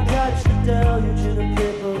 Try to catch the deluge in a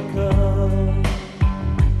paper cup.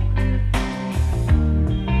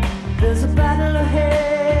 There's a battle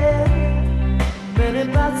ahead,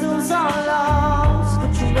 many battles are lost,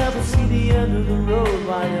 but you never see the end of the road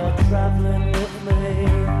while you're traveling.